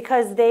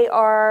 because they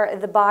are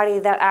the body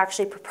that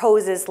actually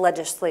proposes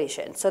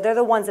legislation. So they're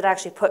the ones that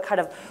actually put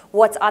kind of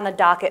what's on the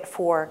docket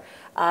for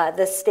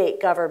the state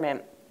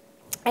government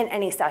in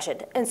any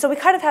session. And so we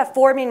kind of have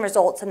four main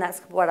results, and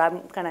that's what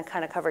I'm going to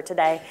kind of cover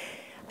today.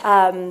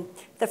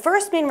 The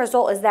first main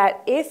result is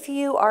that if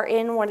you are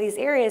in one of these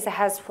areas that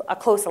has a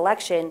close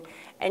election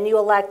and you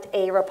elect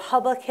a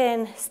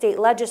Republican state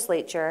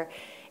legislature,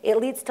 it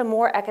leads to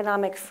more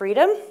economic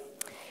freedom.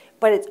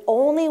 But it's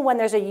only when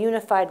there's a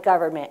unified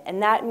government,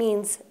 and that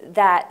means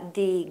that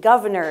the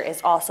governor is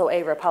also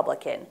a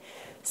Republican.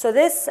 So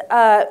this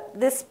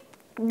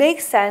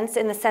makes sense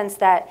in the sense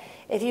that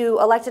if you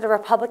elected a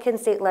Republican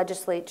state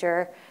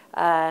legislature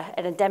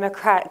and a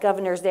Democrat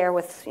governor's there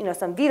with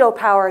some veto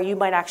power, you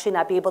might actually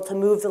not be able to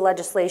move the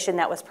legislation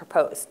that was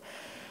proposed.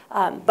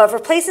 But for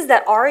places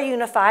that are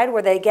unified,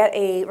 where they get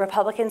a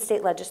Republican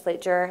state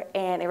legislature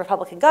and a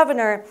Republican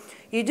governor,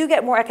 you do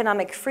get more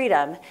economic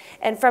freedom.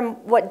 And from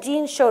what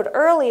Dean showed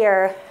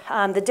earlier,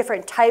 the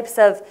different types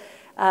of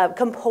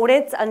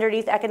components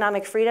underneath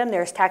economic freedom.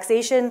 There's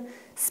taxation,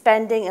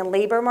 spending, and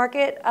labor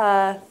market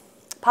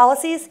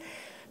policies.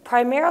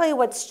 Primarily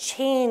what's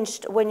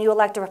changed when you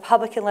elect a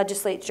Republican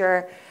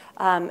legislature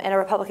and a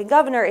Republican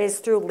governor is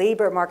through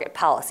labor market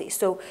policy.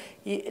 So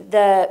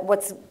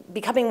what's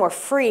becoming more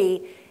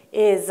free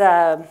is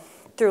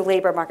through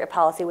labor market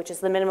policy, which is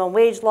the minimum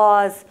wage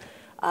laws,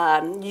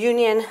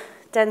 union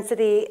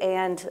density,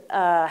 and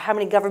how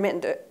many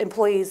government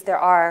employees there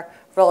are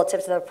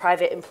relative to the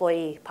private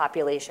employee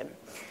population.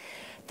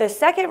 The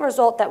second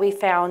result that we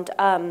found,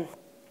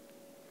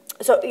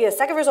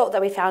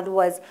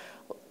 was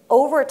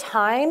over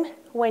time,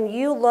 when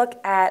you look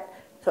at,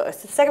 so the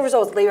second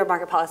result was labor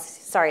market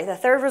policy, sorry. The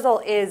third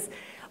result is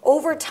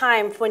over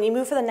time, when you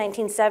move from the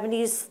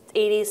 1970s,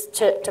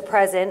 80s to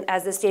present,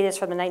 as this data is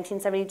from the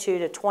 1972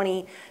 to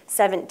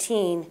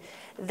 2017,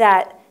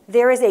 that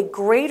there is a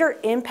greater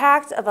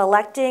impact of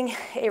electing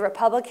a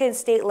Republican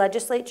state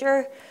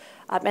legislature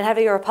and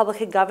having a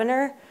Republican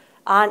governor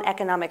on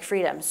economic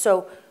freedom.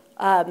 So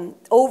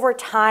over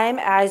time,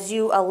 as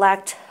you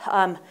elect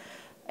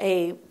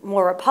a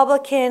more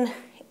Republican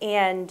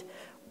and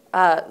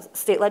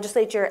state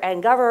legislature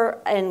and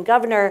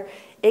governor,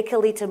 it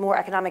can lead to more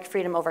economic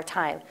freedom over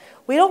time.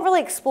 We don't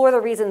really explore the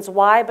reasons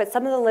why, but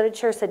some of the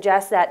literature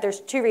suggests that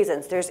there's two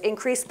reasons. There's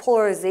increased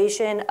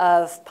polarization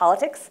of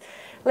politics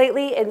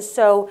lately, and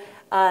so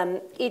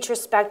each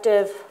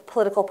respective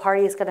political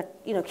party is going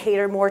to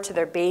cater more to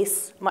their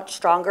base much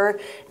stronger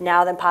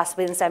now than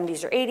possibly in the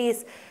 70s or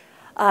 80s.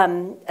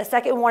 A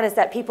second one is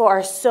that people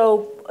are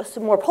so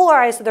more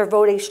polarized, so they're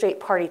voting straight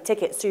party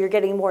tickets. So you're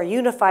getting more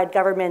unified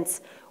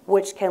governments,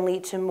 which can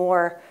lead to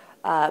more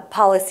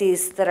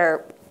policies that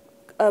are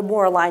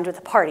more aligned with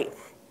the party.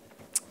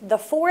 The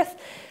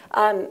fourth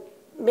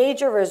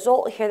major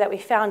result here that we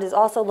found is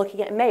also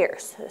looking at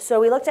mayors. So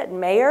we looked at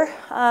mayor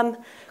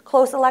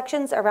close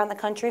elections around the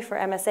country for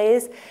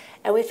MSAs,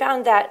 and we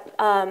found that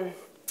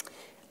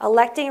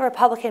electing a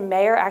Republican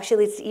mayor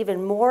actually leads to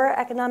even more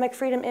economic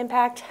freedom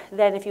impact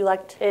than if you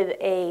elected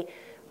a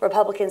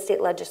Republican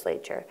state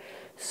legislature.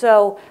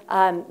 So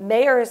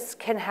mayors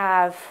can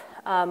have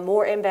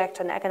more impact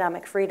on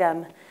economic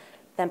freedom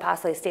than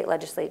possibly state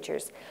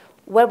legislatures.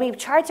 When we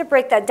tried to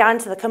break that down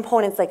to the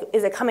components, like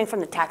is it coming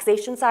from the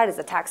taxation side? Is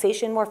the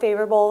taxation more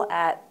favorable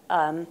at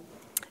the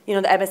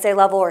MSA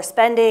level, or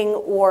spending,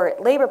 or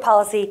labor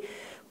policy?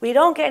 We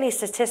don't get any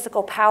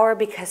statistical power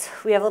because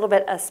we have a little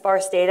bit of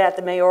sparse data at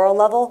the mayoral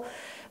level,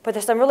 but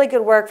there's some really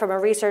good work from a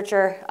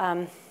researcher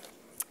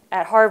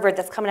at Harvard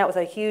that's coming out with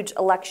a huge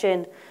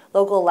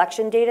local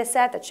election data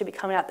set that should be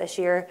coming out this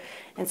year,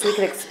 and so we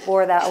can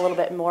explore that a little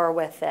bit more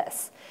with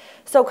this.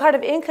 So kind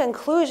of in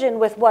conclusion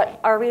with what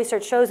our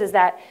research shows is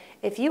that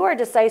if you are a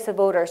decisive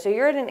voter, so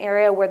you're in an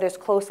area where there's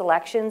close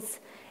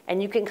elections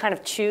and you can kind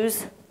of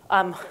choose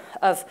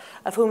of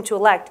whom to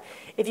elect,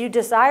 if you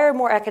desire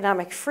more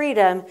economic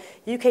freedom,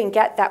 you can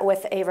get that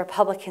with a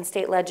Republican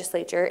state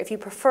legislature. If you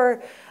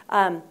prefer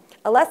a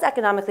less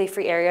economically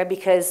free area,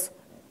 because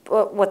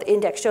what the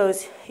index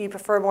shows, you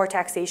prefer more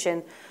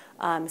taxation,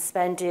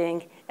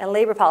 spending, and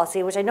labor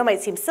policy, which I know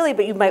might seem silly,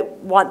 but you might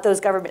want those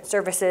government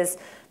services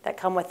that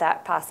come with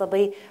that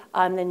possibly,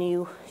 then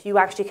you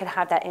actually can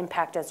have that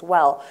impact as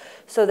well.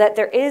 So that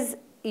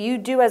you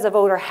do as a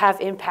voter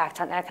have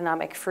impact on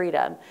economic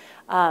freedom.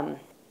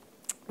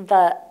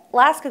 The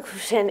last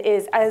conclusion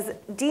is, as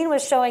Dean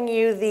was showing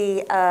you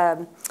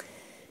the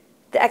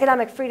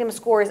economic freedom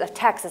scores of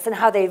Texas and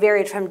how they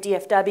varied from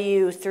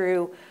DFW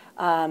through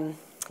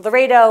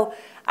Laredo,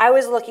 I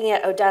was looking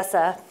at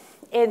Odessa.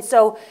 And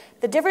so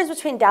the difference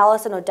between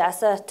Dallas and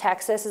Odessa,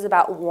 Texas, is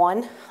about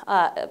 1.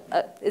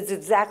 It's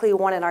exactly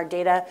 1 in our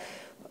data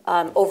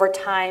over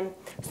time.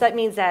 So that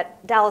means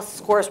that Dallas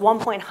scores 1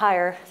 point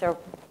higher. They're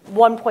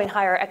 1 point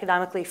higher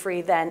economically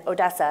free than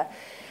Odessa.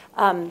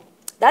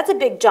 That's a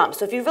big jump.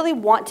 So if you really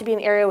want to be in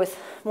an area with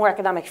more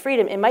economic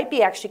freedom, it might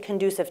be actually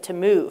conducive to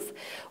move.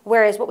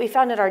 Whereas what we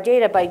found in our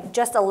data, by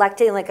just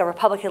electing like a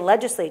Republican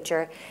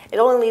legislature, it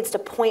only leads to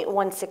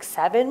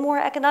 0.167 more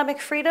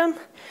economic freedom.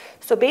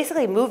 So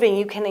basically moving,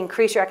 you can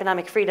increase your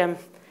economic freedom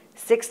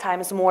 6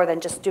 times more than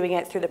just doing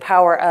it through the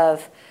power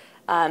of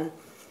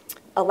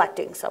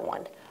electing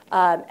someone.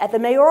 At the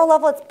mayoral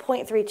level, it's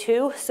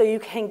 0.32, so you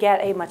can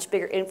get a much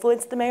bigger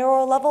influence at the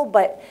mayoral level,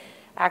 but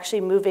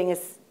actually moving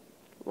is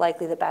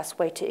likely the best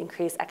way to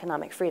increase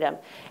economic freedom.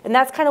 And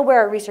that's kind of where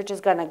our research is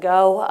going to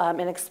go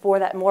and explore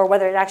that more,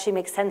 whether it actually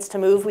makes sense to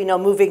move. We know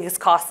moving is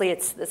costly.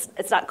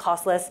 It's not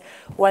costless.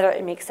 Whether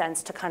it makes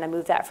sense to kind of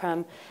move that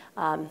from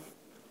a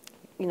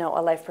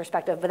life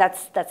perspective. But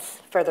that's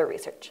further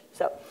research.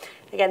 So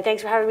again,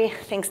 thanks for having me.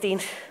 Thanks,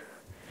 Dean.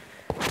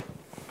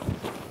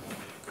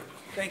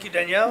 Thank you,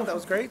 Danielle. That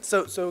was great.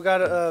 So we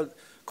got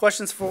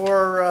questions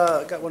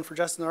for, got one for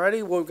Justin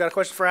already. We've got a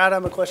question for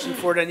Adam, a question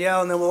for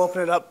Danielle, and then we'll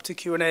open it up to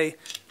Q&A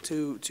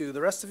to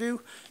the rest of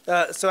you.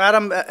 So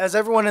Adam, as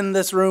everyone in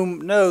this room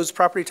knows,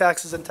 property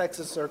taxes in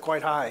Texas are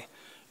quite high.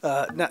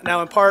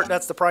 Now in part,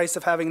 that's the price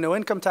of having no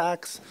income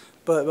tax,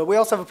 but we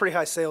also have a pretty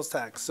high sales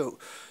tax. So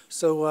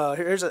So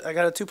I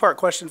got a two-part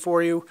question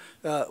for you.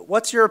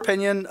 What's your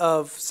opinion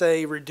of,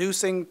 say,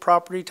 reducing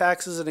property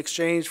taxes in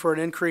exchange for an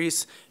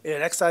increase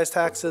in excise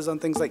taxes on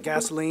things like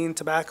gasoline,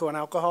 tobacco, and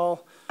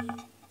alcohol?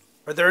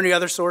 Are there any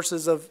other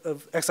sources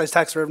of excise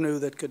tax revenue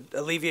that could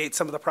alleviate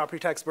some of the property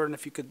tax burden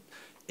if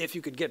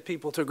you could get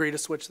people to agree to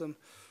switch them?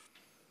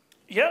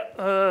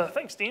 Yeah,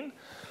 thanks, Dean.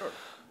 Sure.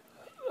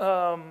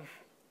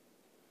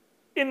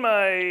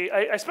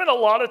 I spent a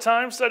lot of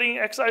time studying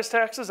excise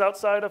taxes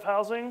outside of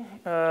housing.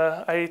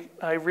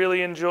 I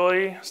really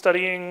enjoy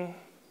studying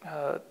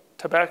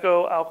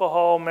tobacco,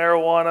 alcohol,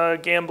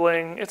 marijuana,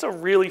 gambling. It's a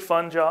really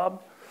fun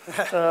job.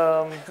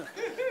 I've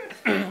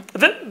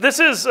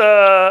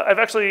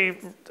actually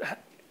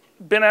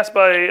been asked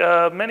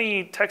by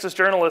many Texas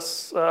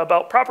journalists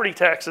about property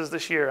taxes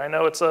this year. I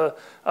know it's a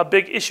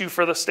big issue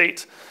for the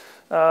state.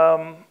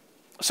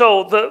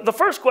 So the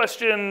first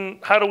question,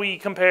 how do we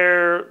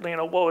compare,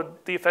 what would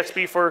the effects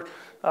be for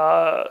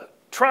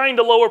trying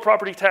to lower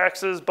property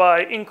taxes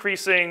by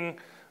increasing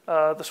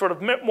the sort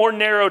of more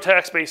narrow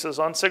tax bases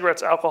on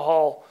cigarettes,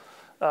 alcohol,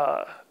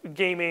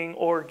 gaming,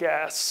 or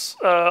gas?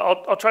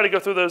 I'll try to go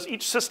through those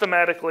each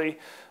systematically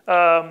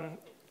kind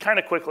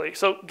of quickly.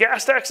 So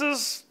gas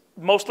taxes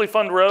mostly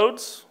fund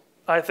roads.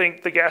 I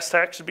think the gas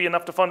tax should be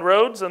enough to fund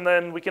roads, and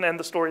then we can end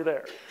the story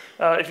there.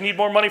 If you need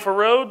more money for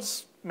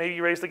roads, maybe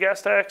you raise the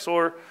gas tax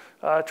or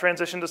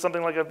transition to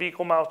something like a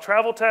vehicle mile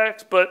travel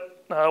tax,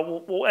 but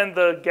we'll end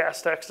the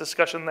gas tax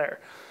discussion there.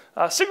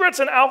 Cigarettes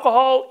and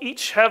alcohol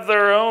each have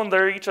their own,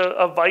 they're each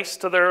a vice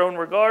to their own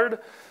regard.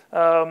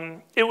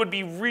 It would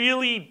be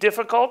really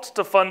difficult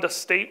to fund a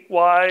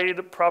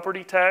statewide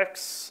property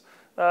tax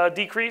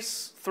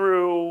decrease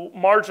through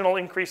marginal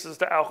increases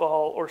to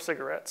alcohol or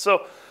cigarettes.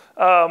 So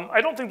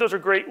I don't think those are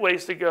great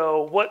ways to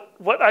go.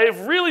 What I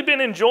have really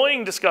been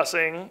enjoying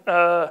discussing,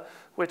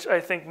 which I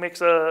think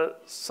makes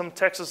some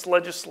Texas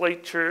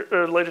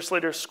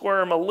legislators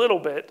squirm a little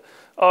bit,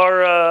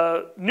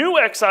 are new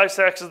excise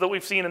taxes that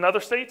we've seen in other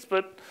states,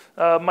 but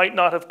might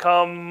not have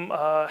come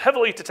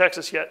heavily to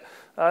Texas yet.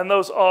 And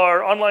those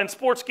are online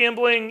sports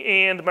gambling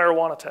and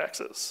marijuana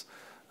taxes.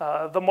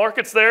 The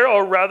markets there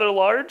are rather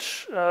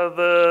large.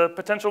 The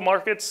potential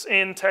markets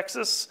in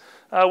Texas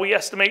we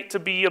estimate to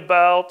be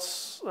about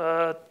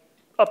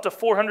up to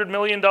 $400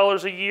 million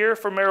a year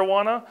for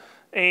marijuana,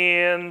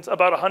 and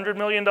about $100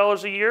 million a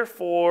year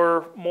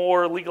for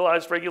more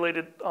legalized,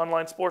 regulated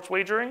online sports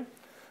wagering.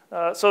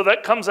 So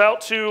that comes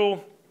out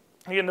to,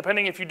 again,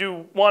 depending if you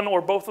do one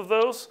or both of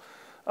those,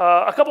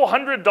 a couple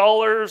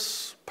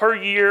 $100 per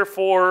year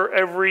for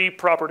every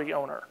property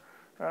owner.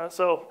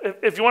 So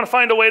if you want to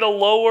find a way to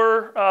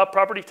lower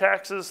property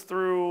taxes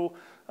through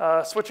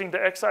switching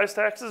to excise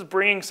taxes,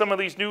 bringing some of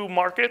these new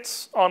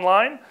markets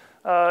online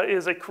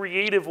is a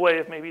creative way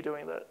of maybe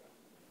doing that.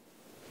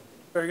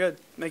 Very good.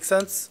 Makes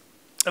sense.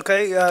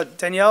 Okay,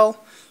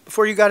 Danielle,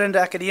 before you got into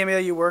academia,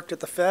 you worked at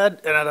the Fed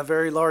and at a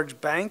very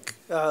large bank.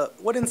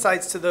 What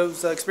insights do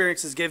those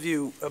experiences give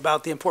you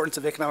about the importance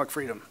of economic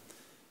freedom?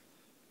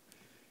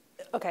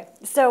 Okay,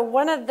 so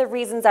one of the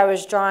reasons I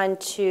was drawn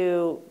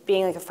to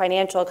being like a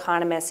financial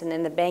economist and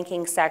in the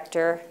banking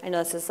sector, I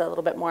know this is a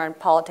little bit more on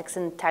politics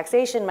and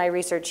taxation, my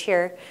research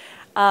here,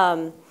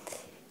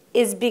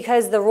 is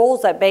because the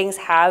roles that banks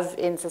have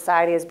in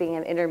society as being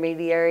an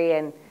intermediary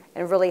and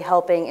really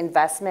helping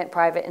investment,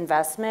 private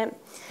investment.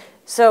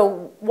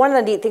 So one of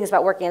the neat things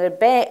about working at a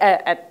bank,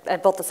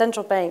 at both the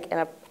central bank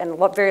and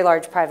a very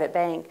large private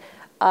bank,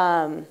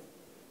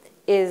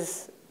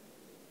 is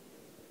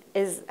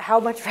how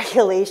much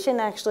regulation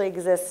actually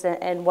exists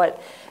and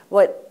what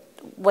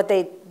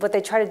they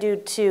try to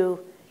do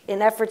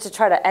in efforts to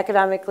try to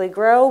economically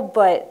grow,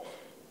 but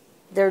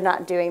they're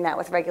not doing that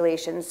with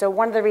regulation. So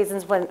one of the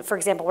reasons for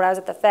example, when I was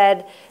at the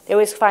Fed, they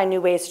always find new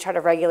ways to try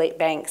to regulate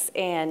banks,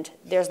 and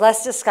there's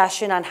less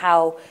discussion on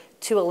how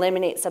to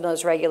eliminate some of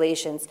those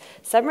regulations.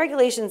 Some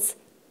regulations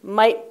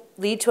might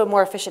lead to a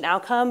more efficient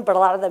outcome, but a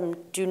lot of them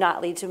do not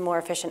lead to more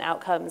efficient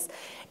outcomes.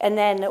 And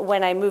then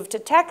when I moved to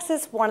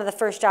Texas, one of the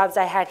first jobs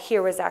I had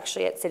here was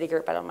actually at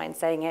Citigroup, I don't mind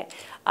saying it,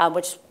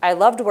 which I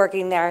loved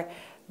working there.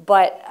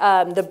 But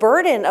the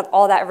burden of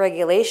all that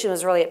regulation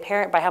was really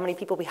apparent by how many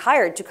people we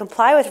hired to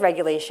comply with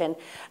regulation.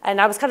 And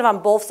I was kind of on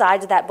both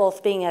sides of that,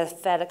 both being a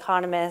Fed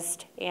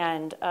economist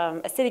and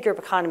a Citigroup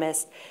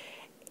economist.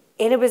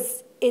 And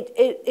it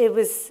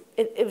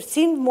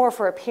seemed more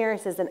for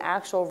appearances than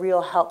actual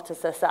real help to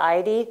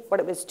society, what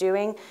it was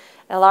doing.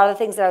 And a lot of the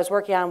things that I was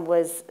working on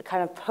was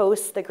kind of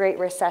post the Great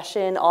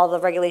Recession, all the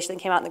regulation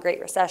that came out in the Great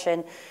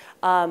Recession.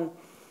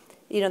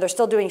 They're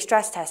still doing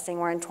stress testing.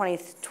 We're in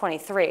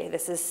 2023.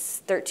 This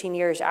is 13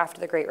 years after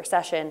the Great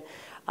Recession.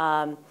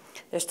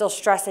 They're still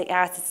stressing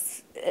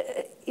assets.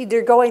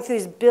 They're going through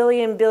these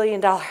billion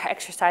dollar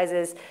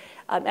exercises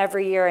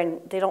every year, and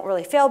they don't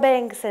really fail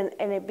banks, and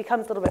it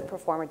becomes a little bit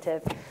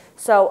performative.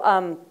 So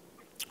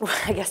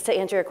I guess to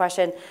answer your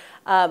question,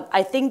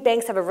 I think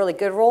banks have a really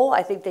good role.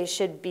 I think they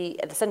should be,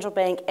 the central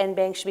bank and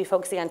banks should be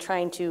focusing on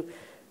trying to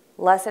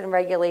lessen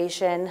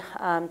regulation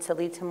to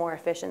lead to more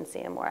efficiency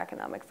and more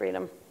economic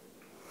freedom.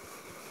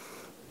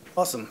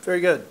 Awesome,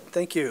 very good,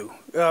 thank you.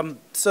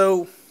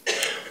 So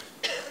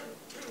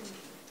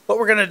what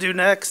we're going to do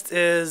next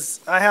is,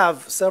 I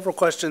have several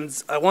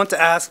questions I want to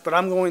ask, but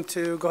I'm going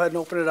to go ahead and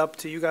open it up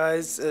to you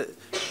guys. And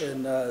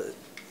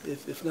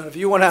if none of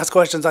you want to ask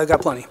questions, I've got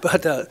plenty.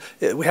 But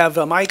we have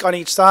a mic on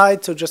each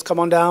side, so just come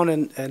on down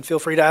and feel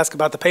free to ask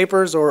about the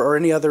papers or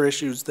any other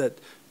issues that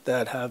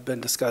have been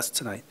discussed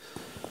tonight.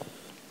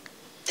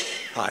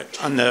 Hi.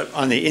 On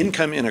the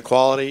income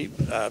inequality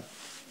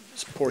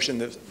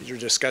portion of your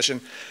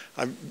discussion,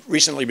 I've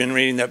recently been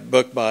reading that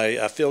book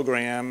by Phil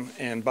Graham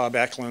and Bob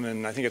Eklund,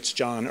 and I think it's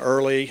John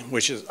Early,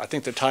 which is, I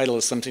think the title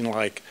is something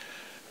like,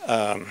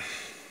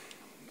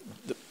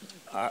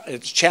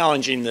 it's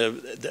challenging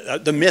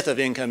the myth of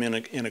income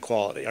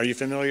inequality. Are you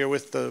familiar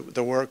with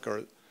the work?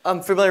 Or?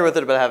 I'm familiar with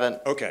it, but I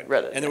haven't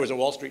read it. And there was a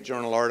Wall Street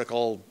Journal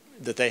article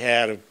that they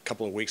had a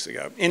couple of weeks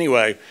ago.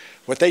 Anyway,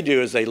 what they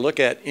do is they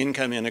look at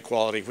income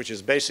inequality, which is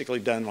basically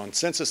done on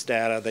census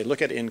data. They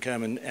look at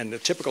income, and the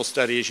typical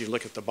study is you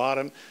look at the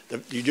bottom,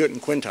 you do it in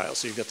quintiles.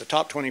 So you've got the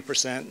top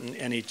 20%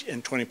 and each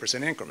in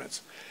 20%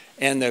 increments.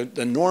 And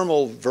the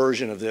normal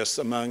version of this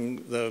among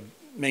the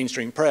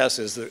mainstream press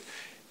is that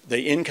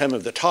the income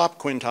of the top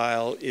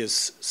quintile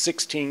is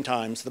 16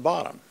 times the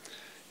bottom.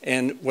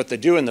 And what they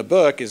do in the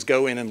book is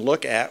go in and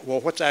look at,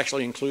 well, what's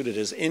actually included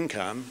as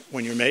income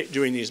when you're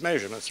doing these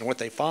measurements. And what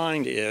they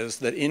find is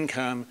that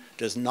income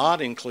does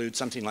not include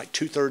something like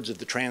 2/3 of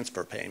the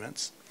transfer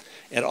payments.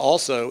 It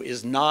also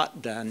is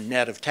not done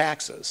net of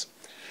taxes.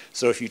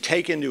 So if you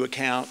take into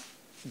account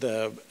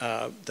the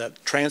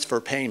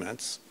transfer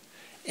payments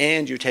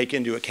and you take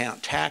into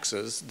account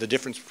taxes, the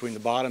difference between the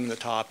bottom and the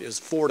top is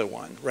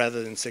 4-to-1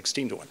 rather than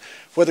 16-to-1.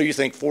 Whether you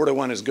think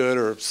 4-to-1 is good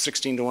or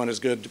 16-to-1 is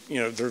good, you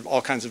know, there are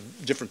all kinds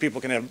of different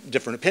people can have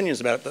different opinions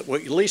about it, but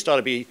what you at least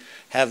ought to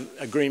have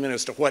agreement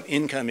as to what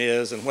income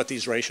is and what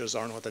these ratios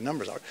are and what the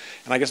numbers are.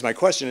 And I guess my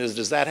question is,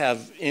 does that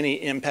have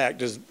any impact?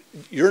 Does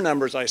your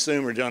numbers, I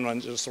assume, are done on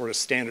just sort of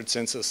standard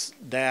census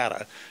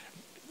data?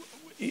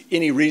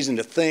 Any reason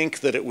to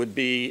think that it would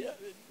be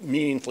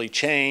meaningfully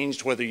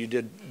changed, whether you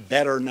did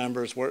better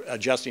numbers,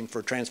 adjusting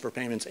for transfer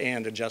payments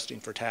and adjusting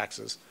for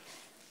taxes?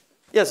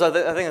 Yeah, so I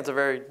think that's a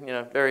very,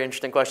 very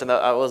interesting question.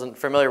 That I wasn't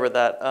familiar with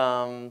that.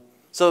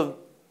 So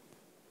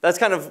that's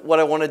kind of what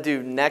I want to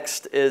do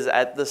next is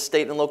at the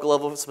state and local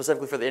level,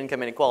 specifically for the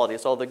income inequality.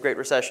 So all the Great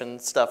Recession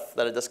stuff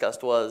that I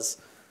discussed was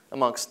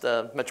amongst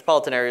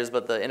metropolitan areas,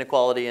 but the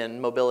inequality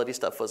and mobility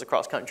stuff was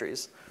across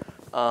countries.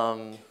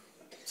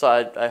 So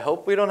I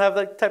hope we don't have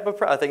that type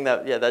of I think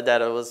that, that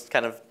data was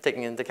kind of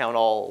taking into account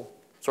all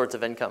sorts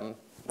of income.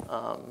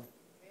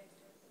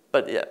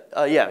 But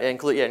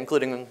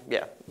including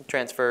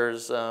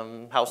transfers,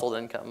 household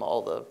income,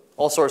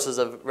 all sources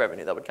of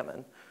revenue that would come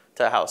in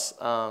to a house.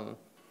 But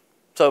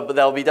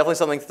that'll be definitely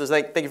something,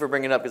 thank you for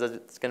bringing it up, because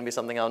it's going to be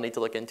something I'll need to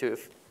look into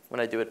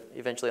when I do it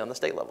eventually on the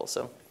state level.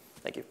 So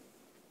thank you.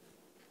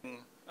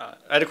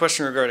 I had a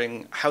question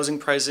regarding housing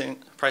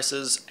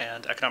prices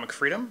and economic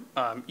freedom.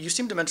 You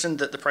seem to mention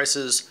that the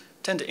prices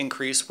tend to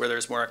increase where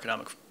there's more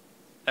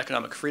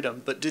economic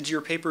freedom, but did your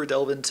paper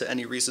delve into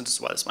any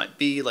reasons why this might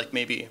be? Like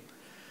maybe,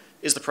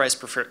 is the price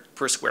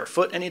per square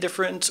foot any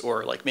different?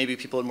 Or like maybe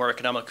people in more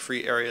economic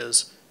free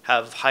areas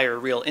have higher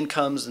real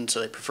incomes and so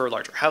they prefer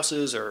larger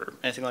houses or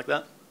anything like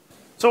that?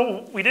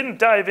 So we didn't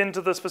dive into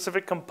the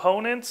specific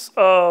components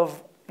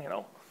of,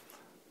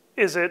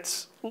 is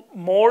it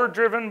more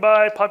driven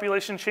by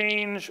population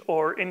change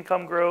or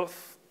income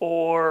growth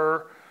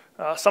or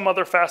some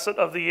other facet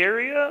of the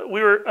area?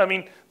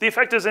 The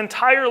effect is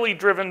entirely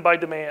driven by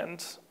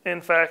demand.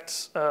 In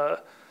fact,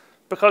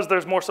 because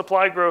there's more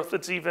supply growth,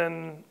 it's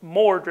even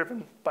more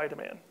driven by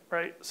demand,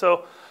 right?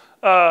 So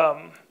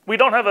we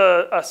don't have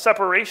a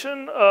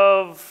separation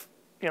of,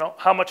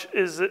 how much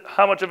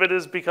of it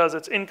is because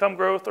it's income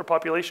growth or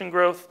population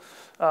growth.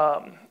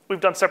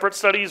 We've done separate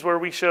studies where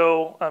we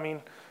show,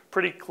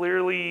 pretty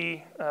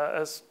clearly,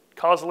 as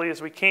causally as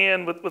we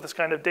can with this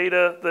kind of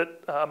data,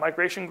 that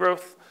migration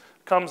growth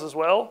comes as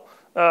well.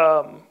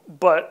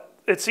 But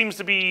it seems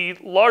to be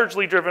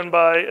largely driven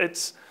by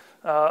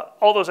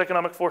all those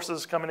economic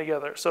forces coming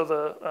together. So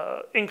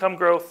the income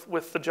growth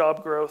with the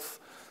job growth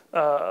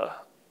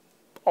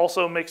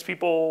also makes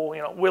people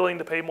willing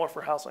to pay more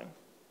for housing.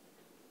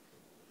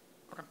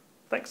 Okay.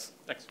 Thanks.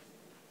 Thanks.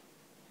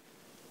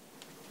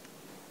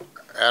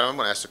 Adam, I'm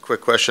going to ask a quick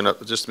question,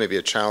 just maybe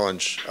a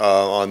challenge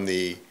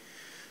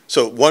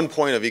so 1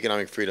 point of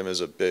economic freedom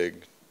is a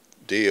big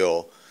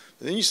deal.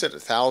 And then you said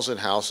 1,000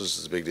 houses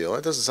is a big deal.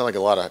 That doesn't sound like a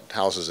lot of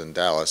houses in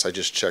Dallas. I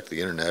just checked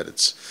the internet.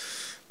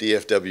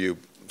 DFW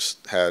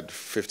had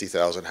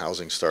 50,000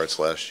 housing starts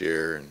last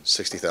year and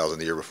 60,000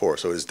 the year before,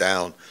 so it is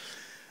down.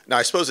 Now,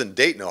 I suppose in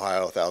Dayton,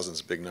 Ohio, 1,000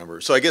 is a big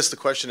number. So I guess the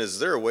question is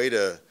there a way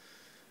to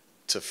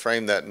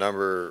frame that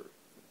number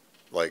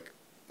like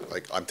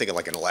I'm thinking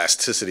like an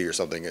elasticity or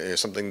something,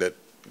 something that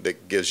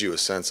gives you a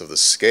sense of the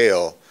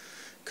scale,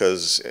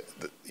 because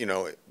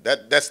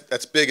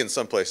that's big in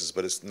some places,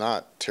 but it's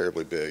not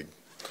terribly big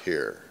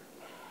here.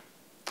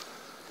 I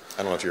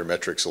don't know if your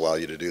metrics allow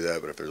you to do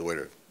that, but if there's a way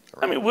to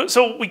I mean,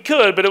 so we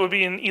could, but it would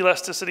be an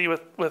elasticity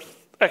with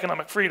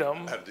economic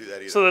freedom. I have to do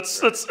that either. So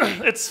that's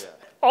it's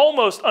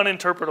almost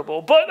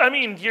uninterpretable. But I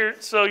mean, your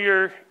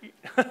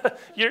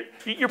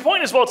your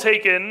point is well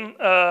taken.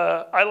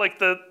 I like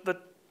the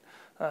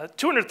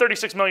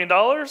 $236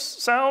 million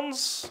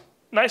sounds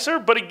nicer,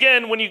 but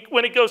again, when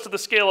it goes to the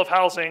scale of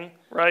housing,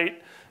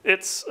 right,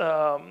 it's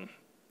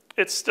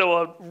still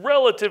a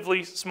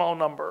relatively small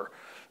number.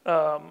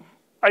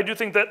 I do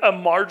think that a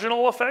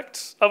marginal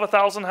effect of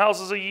 1,000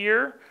 houses a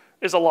year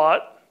is a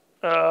lot.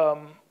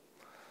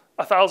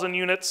 1,000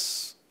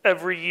 units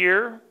every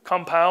year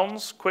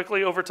compounds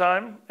quickly over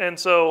time, and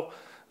so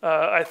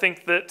I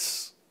think that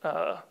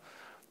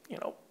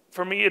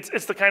for me,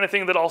 it's the kind of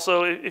thing that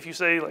also, if you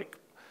say like,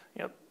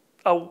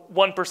 a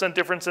 1%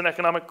 difference in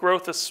economic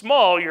growth is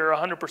small, you're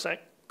 100%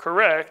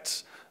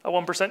 correct. A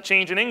 1%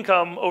 change in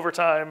income over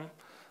time,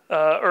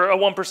 or a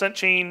 1%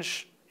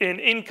 change in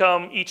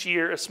income each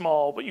year is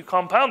small, but you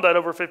compound that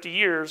over 50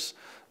 years,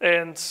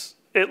 and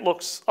it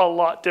looks a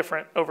lot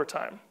different over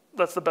time.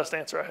 That's the best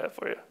answer I have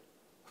for you.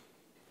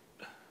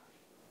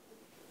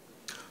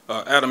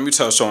 Adam, you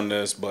touched on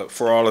this, but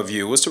for all of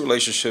you, what's the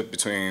relationship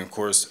between, of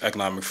course,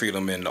 economic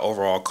freedom and the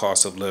overall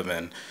cost of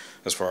living,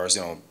 as far as,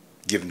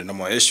 given the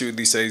number one issue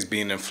these days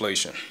being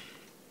inflation?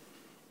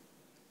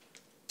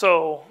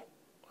 So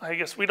I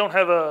guess we don't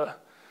have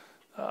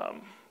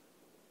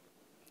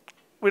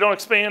we don't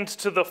expand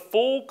to the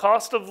full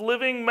cost of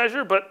living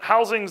measure, but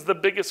housing's the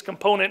biggest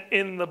component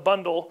in the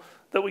bundle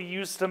that we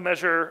use to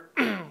measure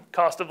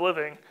cost of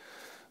living.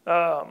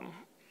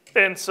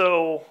 And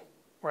so,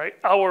 right,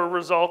 our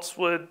results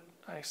would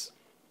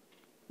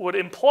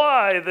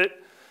imply that,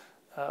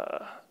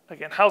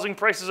 again, housing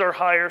prices are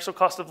higher, so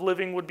cost of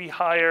living would be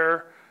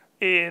higher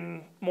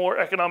in more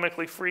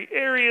economically free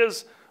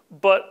areas,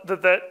 but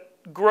that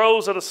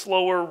grows at a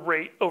slower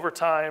rate over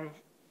time,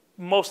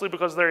 mostly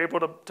because they're able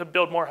to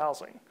build more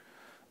housing.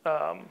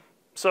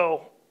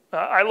 So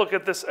I look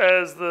at this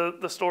as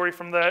the story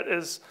from that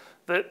is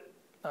that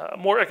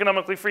more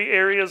economically free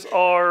areas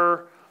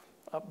are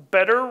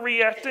better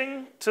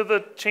reacting to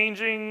the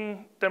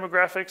changing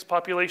demographics,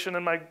 population,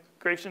 and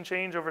migration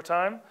change over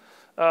time.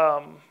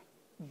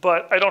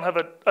 But I don't have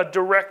a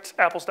direct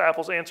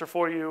apples-to-apples answer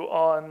for you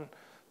on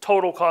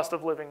total cost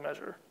of living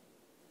measure.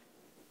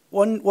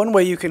 One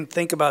way you can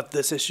think about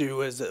this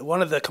issue is that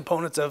one of the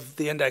components of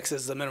the index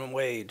is the minimum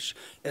wage.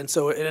 And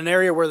so in an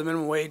area where the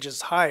minimum wage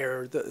is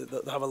higher,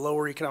 they'll have a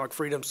lower economic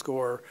freedom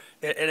score.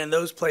 And in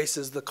those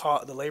places,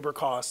 the labor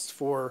costs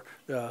for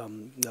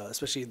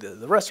especially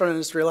the restaurant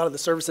industry, a lot of the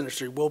service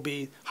industry, will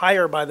be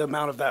higher by the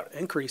amount of that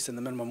increase in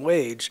the minimum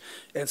wage.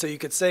 And so you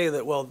could say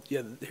that, well,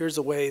 yeah, here's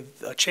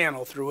a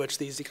channel through which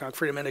these economic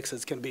freedom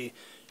indexes can be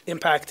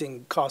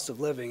impacting cost of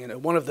living,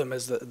 and one of them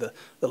is the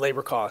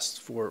labor costs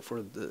for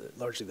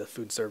largely the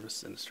food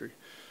service industry.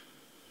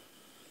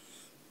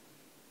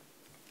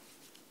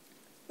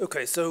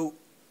 Okay, so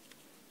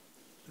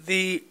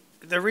the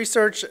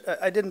research,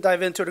 I didn't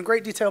dive into it in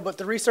great detail, but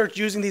the research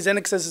using these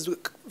indexes is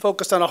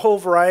focused on a whole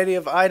variety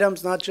of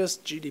items, not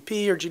just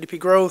GDP or GDP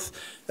growth.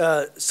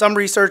 Some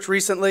research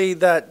recently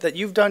that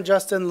you've done,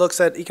 Justin,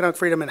 looks at economic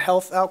freedom and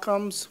health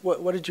outcomes.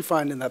 What did you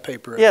find in that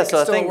paper? Yeah, so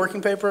I think it's still a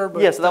working paper.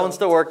 But yeah, so that one's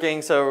still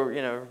working. So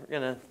we're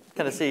gonna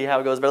kind of see how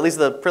it goes, but at least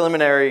the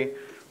preliminary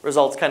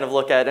results kind of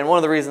look at. And one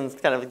of the reasons,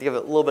 kind of to give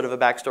a little bit of a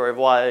backstory of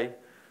why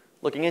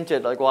looking into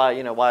it, like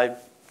why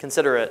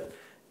consider it,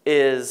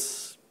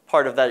 is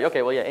part of that.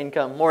 Okay, well,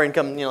 yeah, more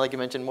income. Like you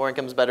mentioned, more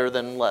income is better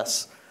than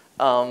less.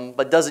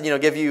 But does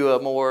it, give you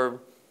a more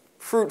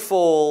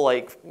fruitful,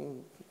 I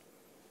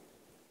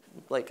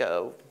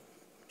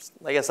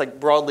guess,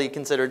 broadly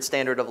considered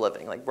standard of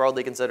living, like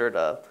broadly considered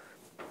a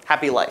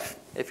happy life,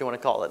 if you want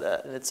to call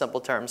it in its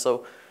simple terms.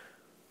 So,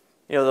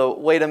 the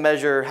way to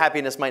measure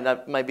happiness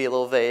might be a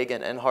little vague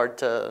and hard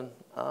to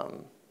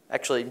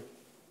actually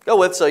go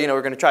with. So,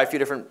 we're going to try a few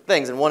different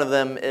things, and one of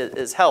them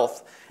is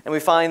health. And we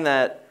find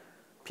that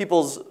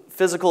people's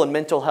physical and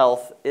mental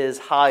health is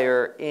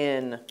higher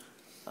in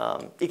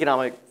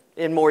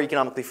more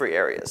economically free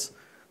areas.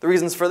 The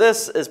reasons for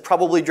this is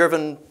probably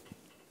driven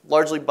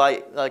largely by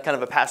kind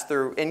of a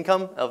pass-through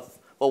income of,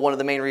 well, one of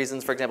the main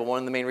reasons, for example, one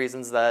of the main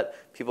reasons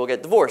that people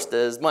get divorced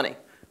is money.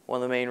 One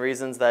of the main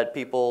reasons that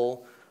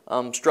people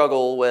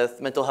struggle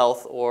with mental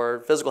health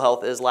or physical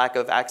health is lack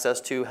of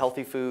access to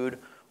healthy food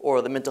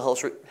or the mental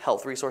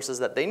health resources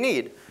that they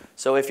need.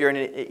 So if you're in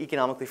an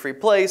economically free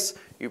place,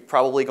 you're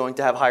probably going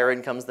to have higher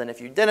incomes than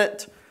if you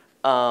didn't.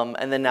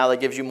 And then now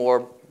that gives you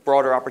more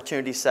broader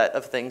opportunity set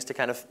of things to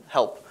kind of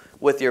help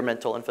with your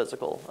mental and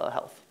physical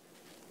health.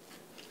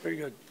 Very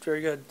good,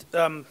 very good.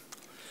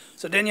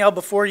 So Danielle,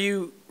 before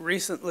you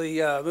recently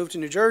moved to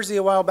New Jersey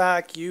a while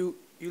back, you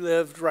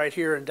lived right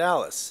here in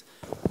Dallas.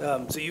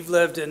 So you've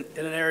lived in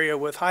an area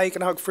with high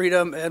economic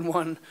freedom and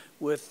one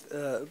with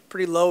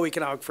pretty low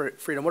economic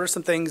freedom. What are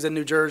some things in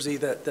New Jersey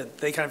that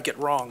they kind of get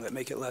wrong that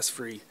make it less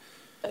free?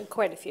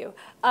 Quite a few.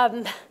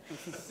 I'm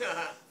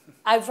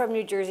from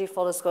New Jersey,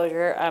 full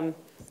disclosure. I'm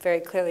very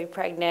clearly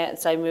pregnant,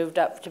 so I moved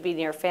up to be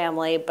near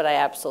family, but I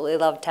absolutely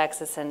love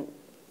Texas and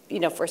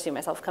foresee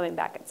myself coming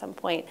back at some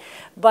point.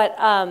 But,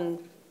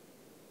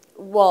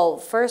 well,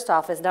 first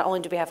off is not only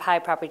do we have high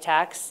property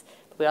tax,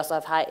 but we also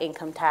have high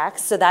income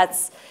tax. So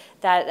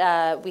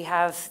we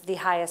have the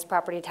highest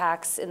property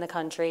tax in the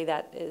country.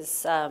 That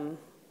is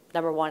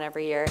 #1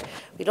 every year.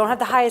 We don't have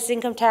the highest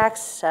income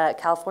tax.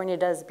 California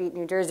does beat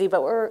New Jersey,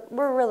 but we're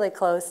really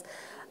close.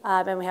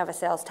 And we have a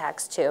sales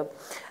tax too.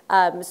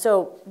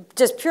 So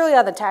just purely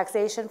on the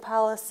taxation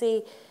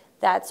policy,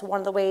 that's one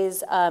of the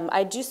ways.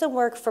 I do some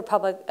work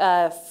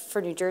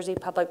for New Jersey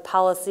public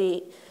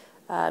policy,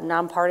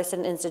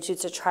 nonpartisan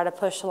institutes to try to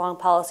push along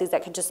policies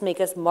that could just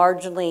make us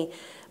marginally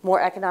more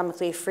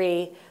economically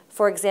free.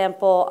 For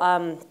example,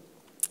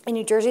 in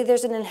New Jersey,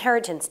 there's an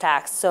inheritance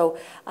tax. So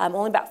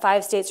only about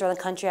 5 states around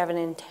the country have an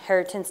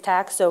inheritance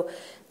tax. So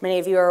many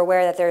of you are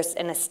aware that there's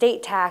an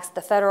estate tax at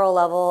the federal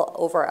level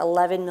over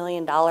 $11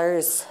 million,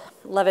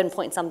 11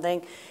 point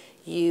something,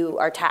 you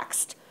are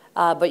taxed.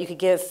 But you could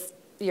give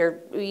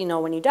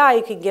when you die,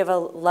 you could give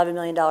 $11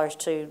 million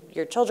to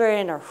your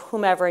children or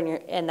whomever,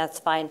 and that's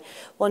fine.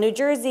 Well, New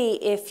Jersey,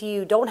 if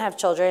you don't have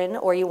children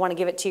or you want to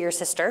give it to your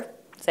sister,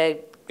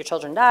 say your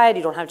children died,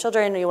 you don't have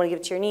children, or you want to give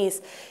it to your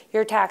niece,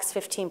 you're taxed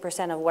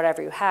 15% of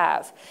whatever you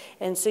have.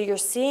 And so you're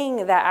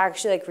seeing that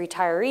actually like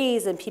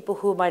retirees and people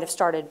who might have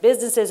started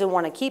businesses and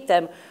want to keep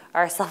them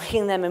are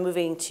selling them and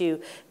moving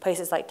to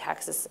places like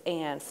Texas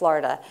and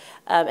Florida.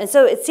 And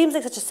so it seems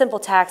like such a simple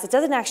tax. It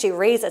doesn't actually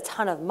raise a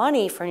ton of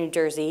money for New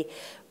Jersey,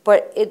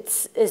 but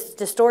it's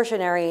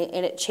distortionary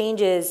and it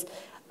changes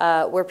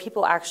where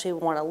people actually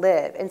want to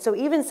live. And so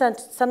even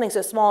something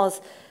so small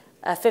as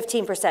a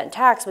 15%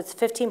 tax, but it's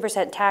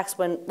 15% tax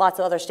when lots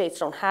of other states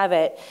don't have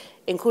it,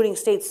 including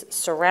states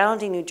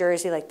surrounding New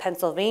Jersey like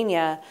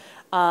Pennsylvania.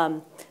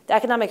 The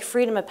economic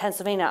freedom of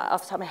Pennsylvania,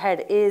 off the top of my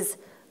head, is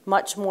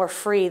much more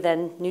free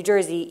than New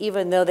Jersey,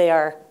 even though they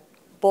are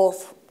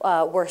both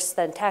worse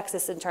than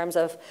Texas in terms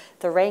of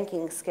the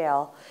ranking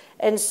scale.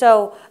 And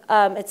so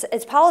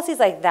it's policies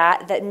like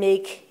that that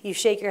make you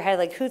shake your head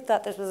like, who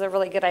thought this was a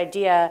really good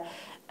idea?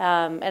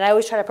 And I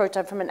always try to approach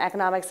them from an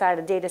economic side,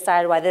 a data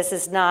side, why this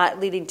is not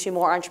leading to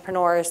more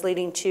entrepreneurs,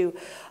 leading to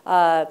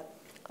a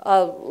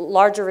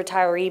larger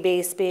retiree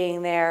base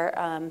being there,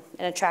 and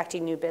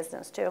attracting new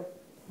business too.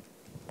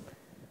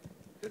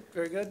 Good,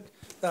 very good.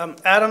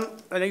 Adam,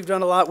 I know you've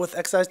done a lot with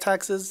excise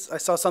taxes. I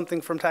saw something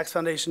from Tax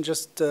Foundation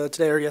just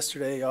today or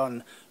yesterday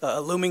on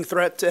a looming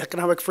threat to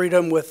economic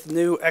freedom with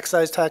new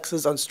excise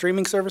taxes on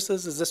streaming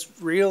services. Is this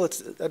real?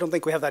 I don't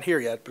think we have that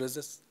here yet, but is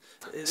this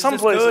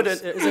good?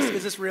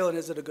 Is this real, and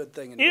is it a good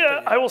thing?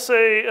 Yeah, I will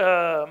say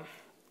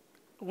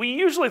we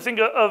usually think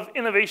of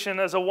innovation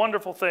as a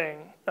wonderful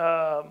thing.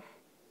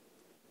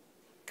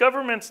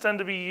 Governments tend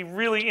to be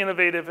really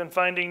innovative in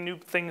finding new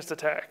things to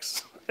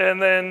tax, and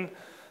then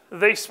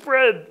they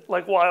spread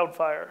like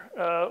wildfire.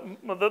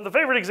 The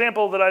favorite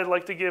example that I'd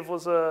like to give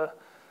was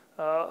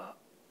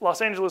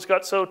Los Angeles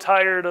got so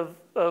tired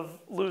of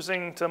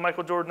losing to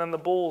Michael Jordan and the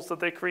Bulls that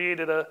they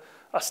created a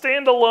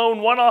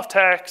standalone one-off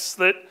tax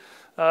that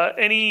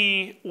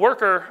any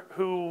worker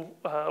who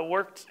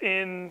worked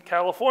in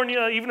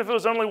California, even if it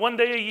was only 1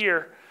 day a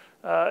year,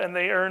 and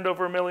they earned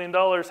over $1 million,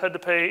 had to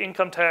pay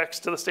income tax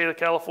to the state of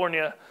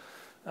California.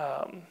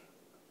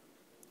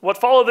 What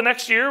followed the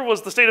next year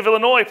was the state of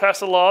Illinois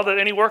passed a law that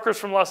any workers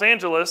from Los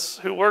Angeles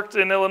who worked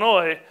in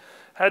Illinois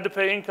had to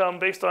pay income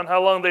based on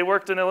how long they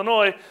worked in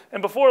Illinois.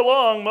 And before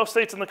long, most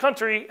states in the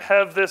country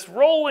have this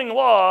rolling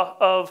law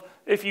of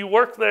if you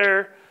work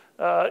there,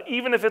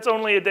 even if it's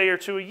only a day or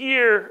two a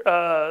year,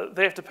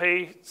 they have to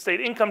pay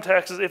state income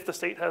taxes if the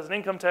state has an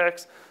income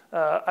tax.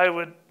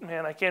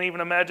 I can't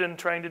even imagine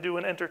trying to do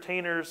an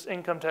entertainer's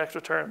income tax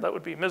return. That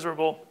would be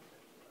miserable.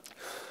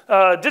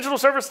 Digital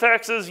service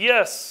taxes,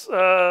 yes.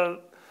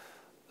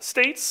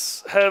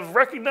 States have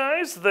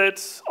recognized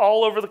that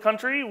all over the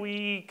country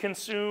we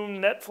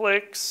consume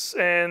Netflix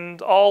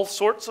and all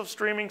sorts of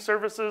streaming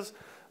services.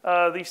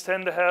 These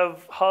tend to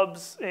have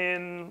hubs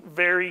in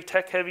very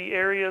tech-heavy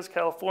areas,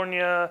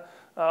 California,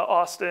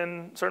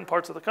 Austin, certain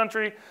parts of the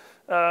country.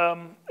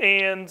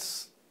 And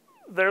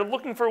they're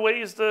looking for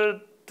ways to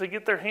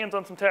get their hands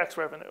on some tax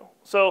revenue.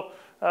 So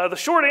the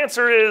short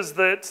answer is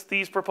that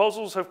these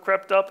proposals have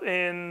crept up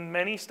in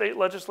many state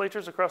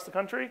legislatures across the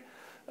country.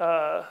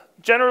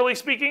 Generally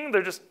speaking,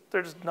 they're just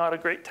not a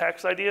great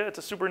tax idea. It's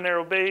a super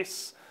narrow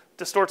base,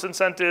 distorts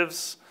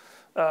incentives,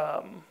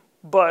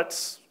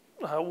 but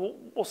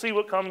we'll see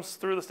what comes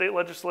through the state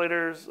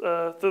legislators,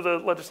 through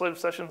the legislative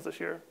sessions this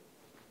year.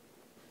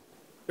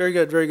 Very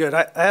good, very good.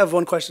 I have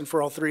one question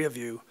for all three of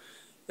you.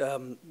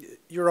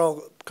 You're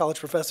all college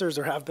professors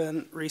or have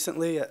been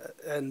recently,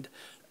 and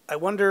I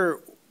wonder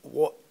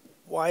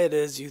why it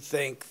is you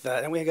think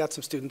that, and we got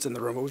some students in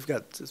the room, but we've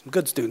got some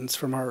good students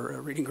from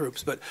our reading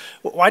groups, but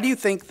why do you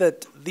think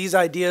that these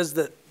ideas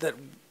that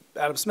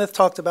Adam Smith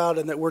talked about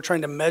and that we're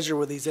trying to measure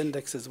with these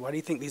indexes, why do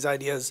you think these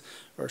ideas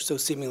are so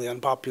seemingly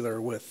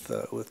unpopular with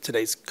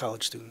today's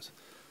college students?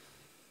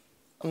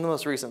 I'm the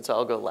most recent, so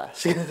I'll go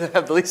last. I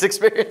have the least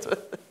experience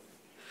with it.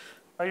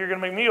 Oh, you're going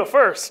to make me go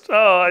first.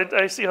 Oh,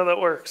 I see how that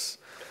works.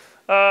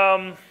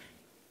 Wow.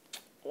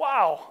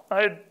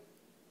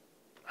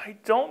 I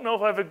don't know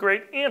if I have a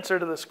great answer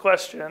to this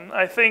question.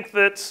 I think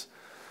that,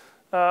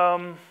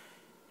 man,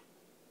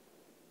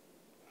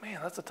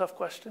 that's a tough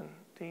question,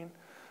 Dean.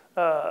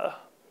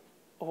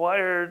 Why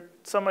are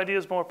some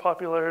ideas more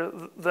popular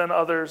than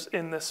others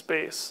in this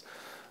space?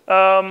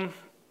 I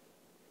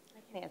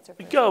can answer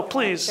for Go, you.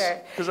 please,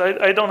 Sure. because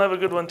I don't have a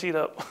good one teed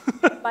up.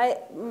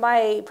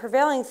 My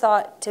prevailing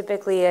thought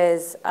typically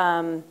is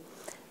that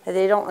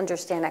they don't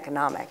understand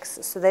economics.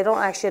 So they don't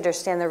actually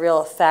understand the real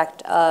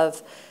effect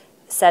of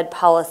said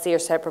policy or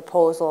said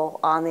proposal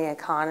on the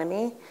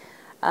economy.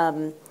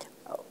 One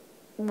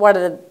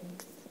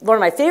of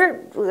my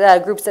favorite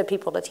groups of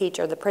people to teach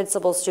are the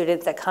principal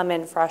students that come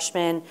in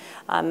freshmen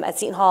at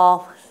Seton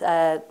Hall.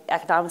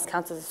 Economics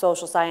counts as a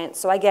social science.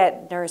 So I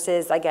get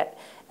nurses, I get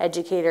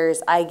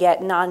educators, I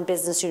get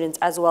non-business students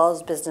as well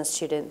as business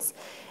students.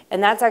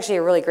 And that's actually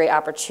a really great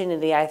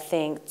opportunity, I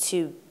think,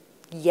 to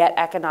get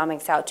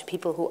economics out to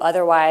people who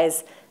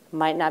otherwise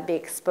might not be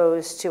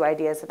exposed to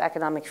ideas of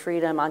economic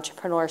freedom,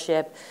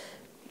 entrepreneurship,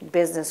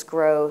 business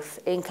growth,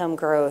 income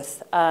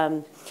growth.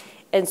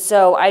 And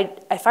so I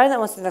find that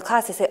once in the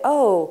class, they say,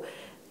 oh,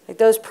 like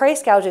those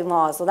price gouging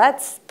laws, well,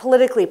 that's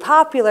politically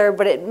popular,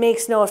 but it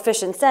makes no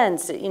efficient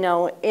sense. You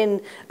know,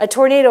 in a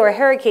tornado or a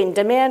hurricane,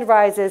 demand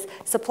rises,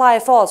 supply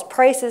falls,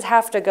 prices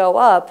have to go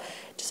up.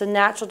 Just a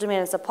natural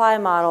demand and supply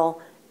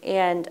model.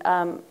 And,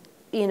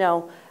 you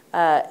know,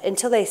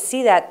 until they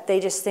see that, they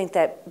just think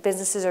that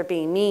businesses are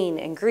being mean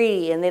and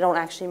greedy, and they don't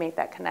actually make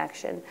that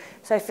connection.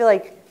 So I feel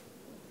like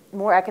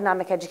more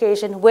economic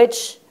education,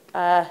 which,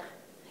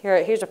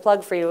 here's a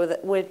plug for you,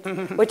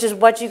 which is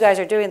what you guys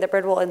are doing at the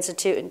Bridwell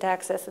Institute in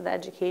Texas, and the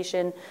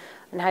education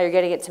and how you're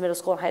getting it to middle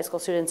school and high school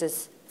students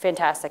is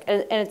fantastic.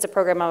 And it's a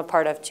program I'm a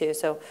part of too,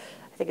 so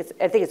I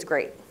think it's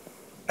great.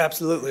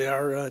 Absolutely.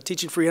 Our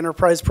Teaching Free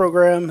Enterprise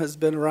program has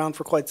been around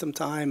for quite some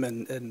time,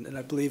 and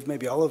I believe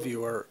maybe all of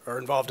you are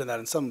involved in that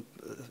in some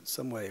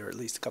way, or at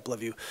least a couple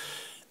of you.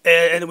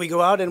 And we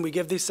go out and we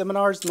give these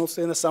seminars,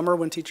 mostly in the summer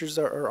when teachers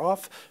are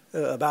off,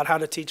 about how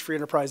to teach free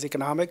enterprise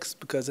economics,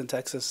 because in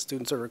Texas,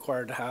 students are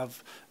required to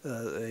have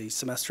a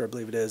semester, I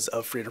believe it is,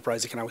 of free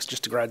enterprise economics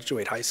just to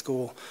graduate high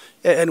school.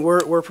 And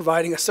we're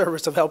providing a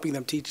service of helping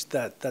them teach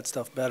that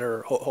stuff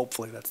better.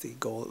 Hopefully, that's the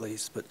goal at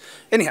least. But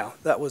anyhow,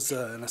 that was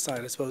an aside,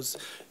 I suppose.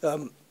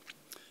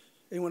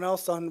 Anyone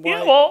else on why?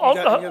 Yeah,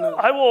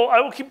 well, I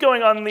will keep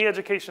going on the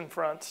education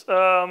front.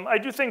 I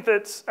do think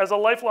that as a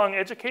lifelong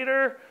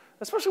educator,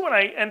 especially when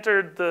I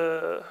entered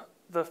the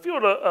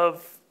field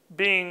of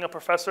being a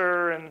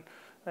professor, and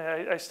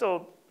I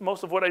still,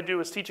 most of what I do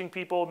is teaching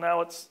people.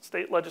 Now it's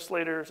state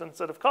legislators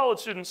instead of college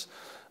students.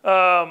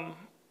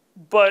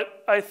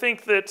 But I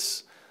think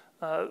that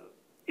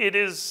it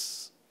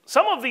is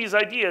some of these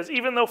ideas,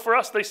 even though for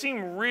us they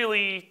seem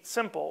really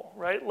simple,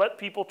 right? Let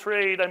people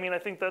trade. I mean, I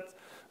think that's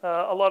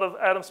a lot of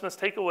Adam Smith's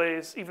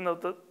takeaways, even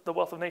though the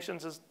Wealth of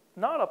Nations is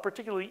not a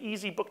particularly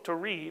easy book to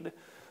read.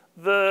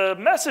 The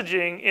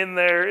messaging in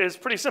there is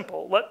pretty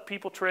simple. Let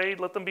people trade,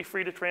 let them be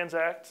free to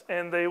transact,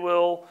 and they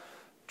will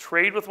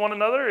trade with one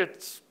another.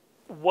 It's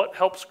what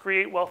helps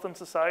create wealth in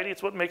society.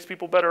 It's what makes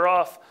people better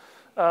off.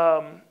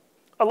 A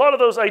lot of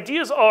those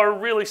ideas are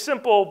really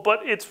simple,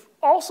 but it's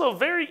also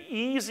very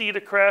easy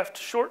to craft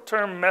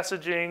short-term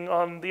messaging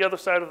on the other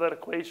side of that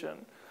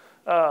equation.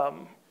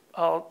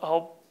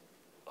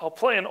 I'll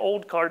play an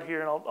old card here,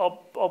 and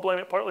I'll blame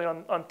it partly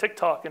on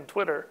TikTok and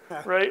Twitter,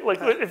 right? Like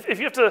if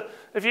you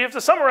have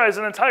to summarize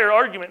an entire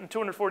argument in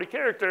 240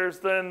 characters,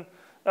 then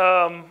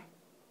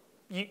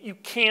you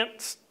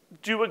can't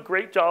do a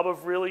great job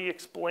of really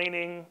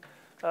explaining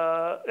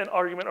an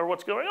argument or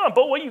what's going on.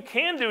 But what you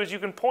can do is you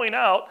can point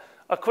out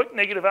a quick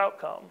negative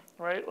outcome,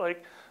 right?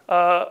 Like,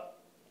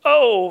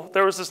 oh,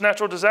 there was this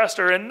natural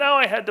disaster, and now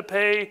I had to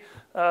pay.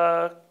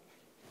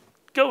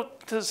 Go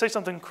to say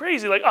something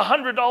crazy, like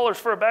 $100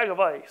 for a bag of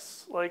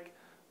ice. Like,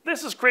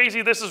 this is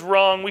crazy, this is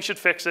wrong, we should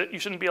fix it, you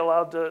shouldn't be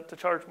allowed to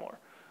charge more.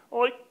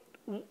 Well, like,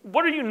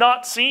 what are you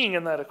not seeing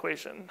in that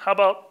equation? How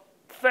about,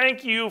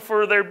 thank you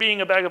for there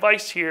being a bag of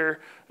ice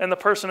here, and the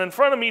person in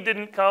front of me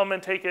didn't come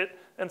and take it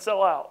and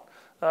sell out.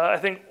 I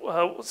think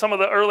some of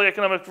the early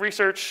economic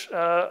research,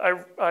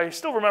 I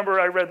still remember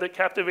I read that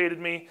captivated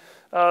me,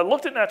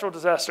 looked at natural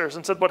disasters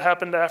and said what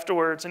happened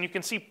afterwards, and you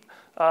can see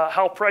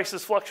how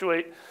prices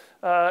fluctuate.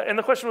 And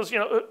the question was, you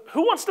know,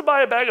 who wants to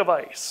buy a bag of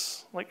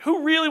ice? Like,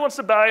 who really wants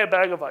to buy a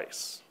bag of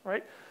ice,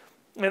 right?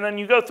 And then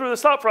you go through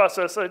this thought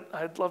process.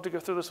 I'd love to go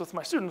through this with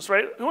my students,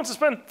 right? Who wants to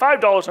spend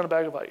 $5 on a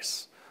bag of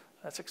ice?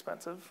 That's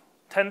expensive.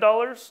 $10?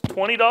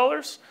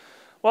 $20?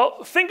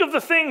 Well, think of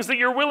the things that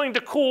you're willing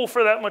to cool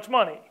for that much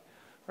money,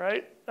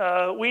 right?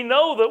 We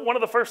know that one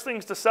of the first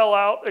things to sell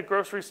out at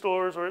grocery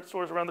stores or at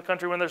stores around the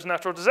country when there's a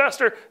natural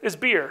disaster is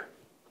beer.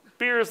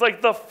 Beer is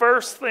like the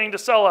first thing to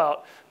sell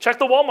out. Check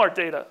the Walmart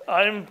data.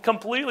 I'm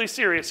completely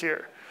serious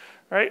here,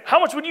 right? How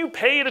much would you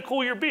pay to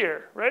cool your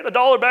beer, right?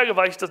 $1 bag of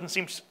ice doesn't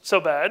seem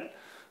so bad,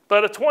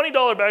 but a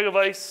 $20 bag of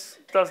ice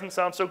doesn't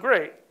sound so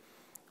great,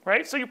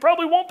 right? So you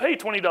probably won't pay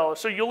 $20,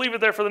 so you'll leave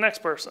it there for the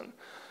next person.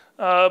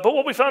 But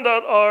what we found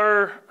out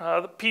are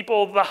the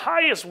people, the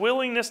highest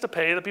willingness to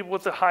pay, the people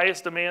with the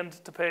highest demand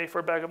to pay for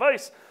a bag of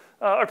ice,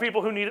 are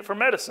people who need it for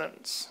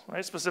medicines,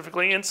 right?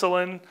 Specifically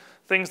insulin,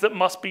 things that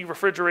must be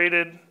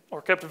refrigerated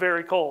or kept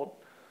very cold,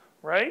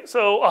 right?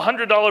 So a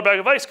 $100 bag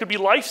of ice could be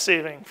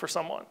life-saving for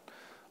someone.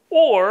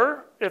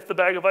 Or if the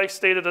bag of ice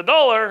stayed at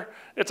 $1,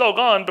 it's all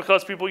gone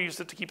because people used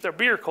it to keep their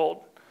beer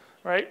cold,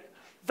 right?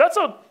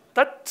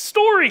 That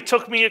story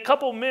took me a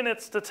couple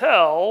minutes to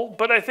tell,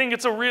 but I think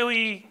it's a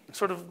really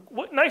sort of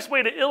nice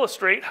way to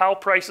illustrate how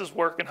prices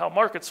work and how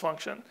markets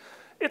function.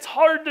 It's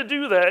hard to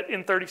do that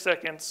in 30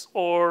 seconds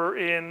or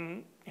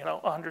in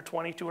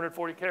 120,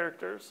 240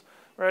 characters,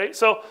 right?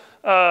 So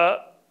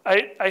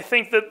I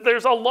think that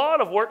there's a lot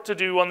of work to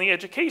do on the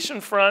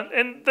education front,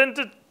 and then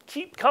to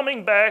keep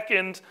coming back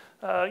and,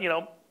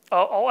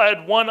 I'll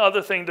add one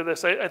other thing to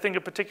this. I think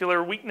a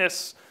particular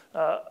weakness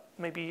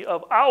maybe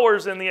of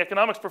ours in the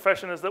economics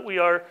profession is that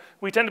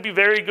we tend to be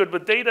very good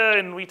with data,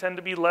 and we tend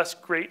to be less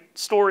great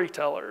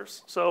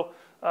storytellers. So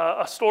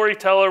a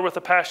storyteller with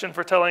a passion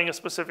for telling a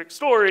specific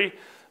story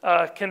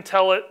can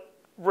tell it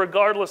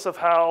regardless of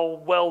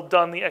how well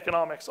done the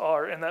economics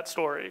are in that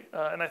story.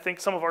 And I think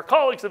some of our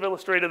colleagues have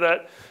illustrated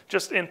that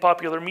just in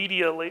popular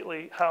media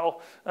lately,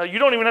 how you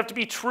don't even have to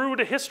be true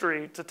to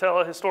history to tell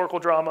a historical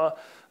drama.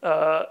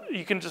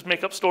 You can just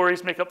make up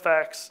stories, make up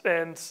facts,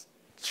 and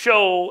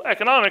show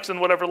economics in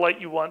whatever light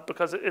you want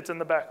because it's in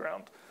the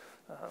background.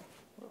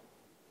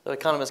 The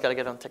Economist got to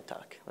get on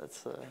TikTok.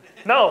 That's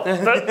no.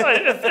 If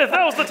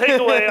that was the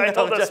takeaway, I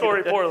told that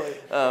story poorly.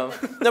 No,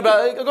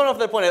 but going off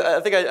that point, I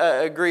think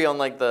I agree on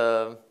like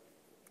the,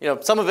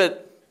 some of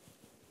it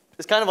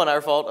is kind of on our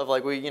fault of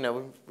like we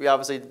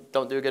obviously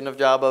don't do a good enough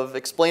job of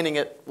explaining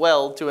it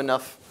well to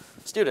enough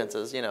students.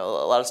 As a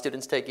lot of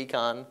students take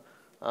econ,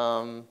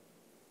 and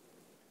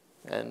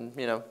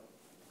maybe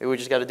we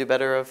just got to do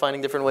better of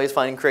finding different ways,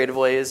 finding creative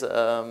ways,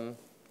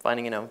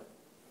 finding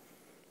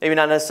maybe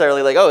not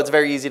necessarily like, oh, it's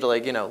very easy to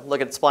like,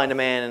 look at supply and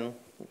demand and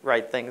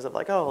write things of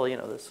like, oh,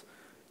 well, this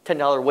 $10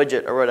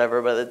 widget or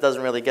whatever, but it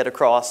doesn't really get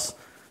across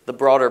the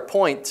broader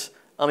point.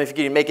 If you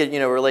can make it,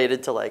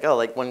 related to like, oh,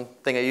 like one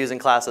thing I use in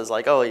class is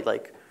like, oh,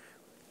 like,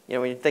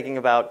 when you're thinking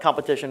about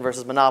competition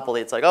versus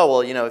monopoly, it's like, oh,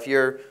 well, if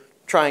you're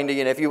trying to,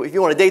 if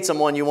you want to date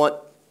someone, you want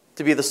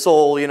to be the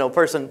sole,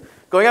 person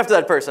going after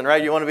that person,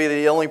 right? You want to be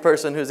the only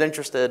person who's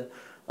interested.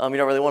 You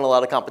don't really want a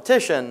lot of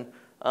competition.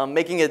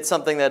 Making it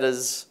something that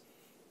is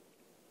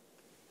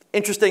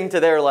interesting to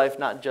their life,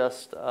 not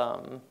just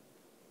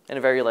in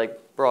a very like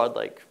broad,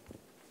 like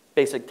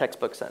basic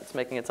textbook sense.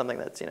 Making it something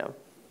that's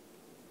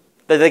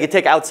that they could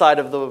take outside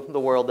of the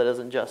world that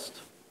isn't just,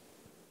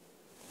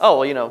 oh,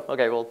 well,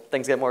 okay, well,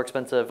 things get more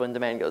expensive when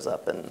demand goes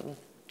up and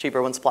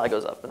cheaper when supply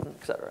goes up, and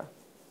et cetera.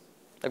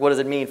 Like, what does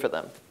it mean for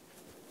them?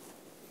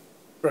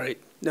 Right.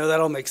 No,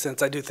 that all makes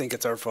sense. I do think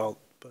it's our fault,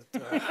 but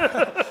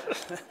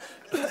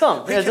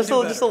some, yeah, just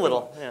a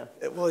little,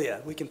 yeah. Well,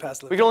 yeah, we can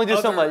pass. We can only do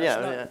so much,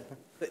 yeah.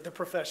 The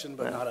profession,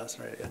 but not us,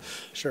 right? Yeah,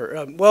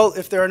 sure. Well,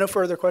 if there are no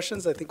further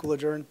questions, I think we'll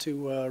adjourn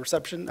to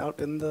reception out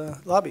in the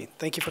lobby.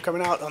 Thank you for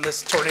coming out on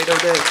this tornado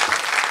day.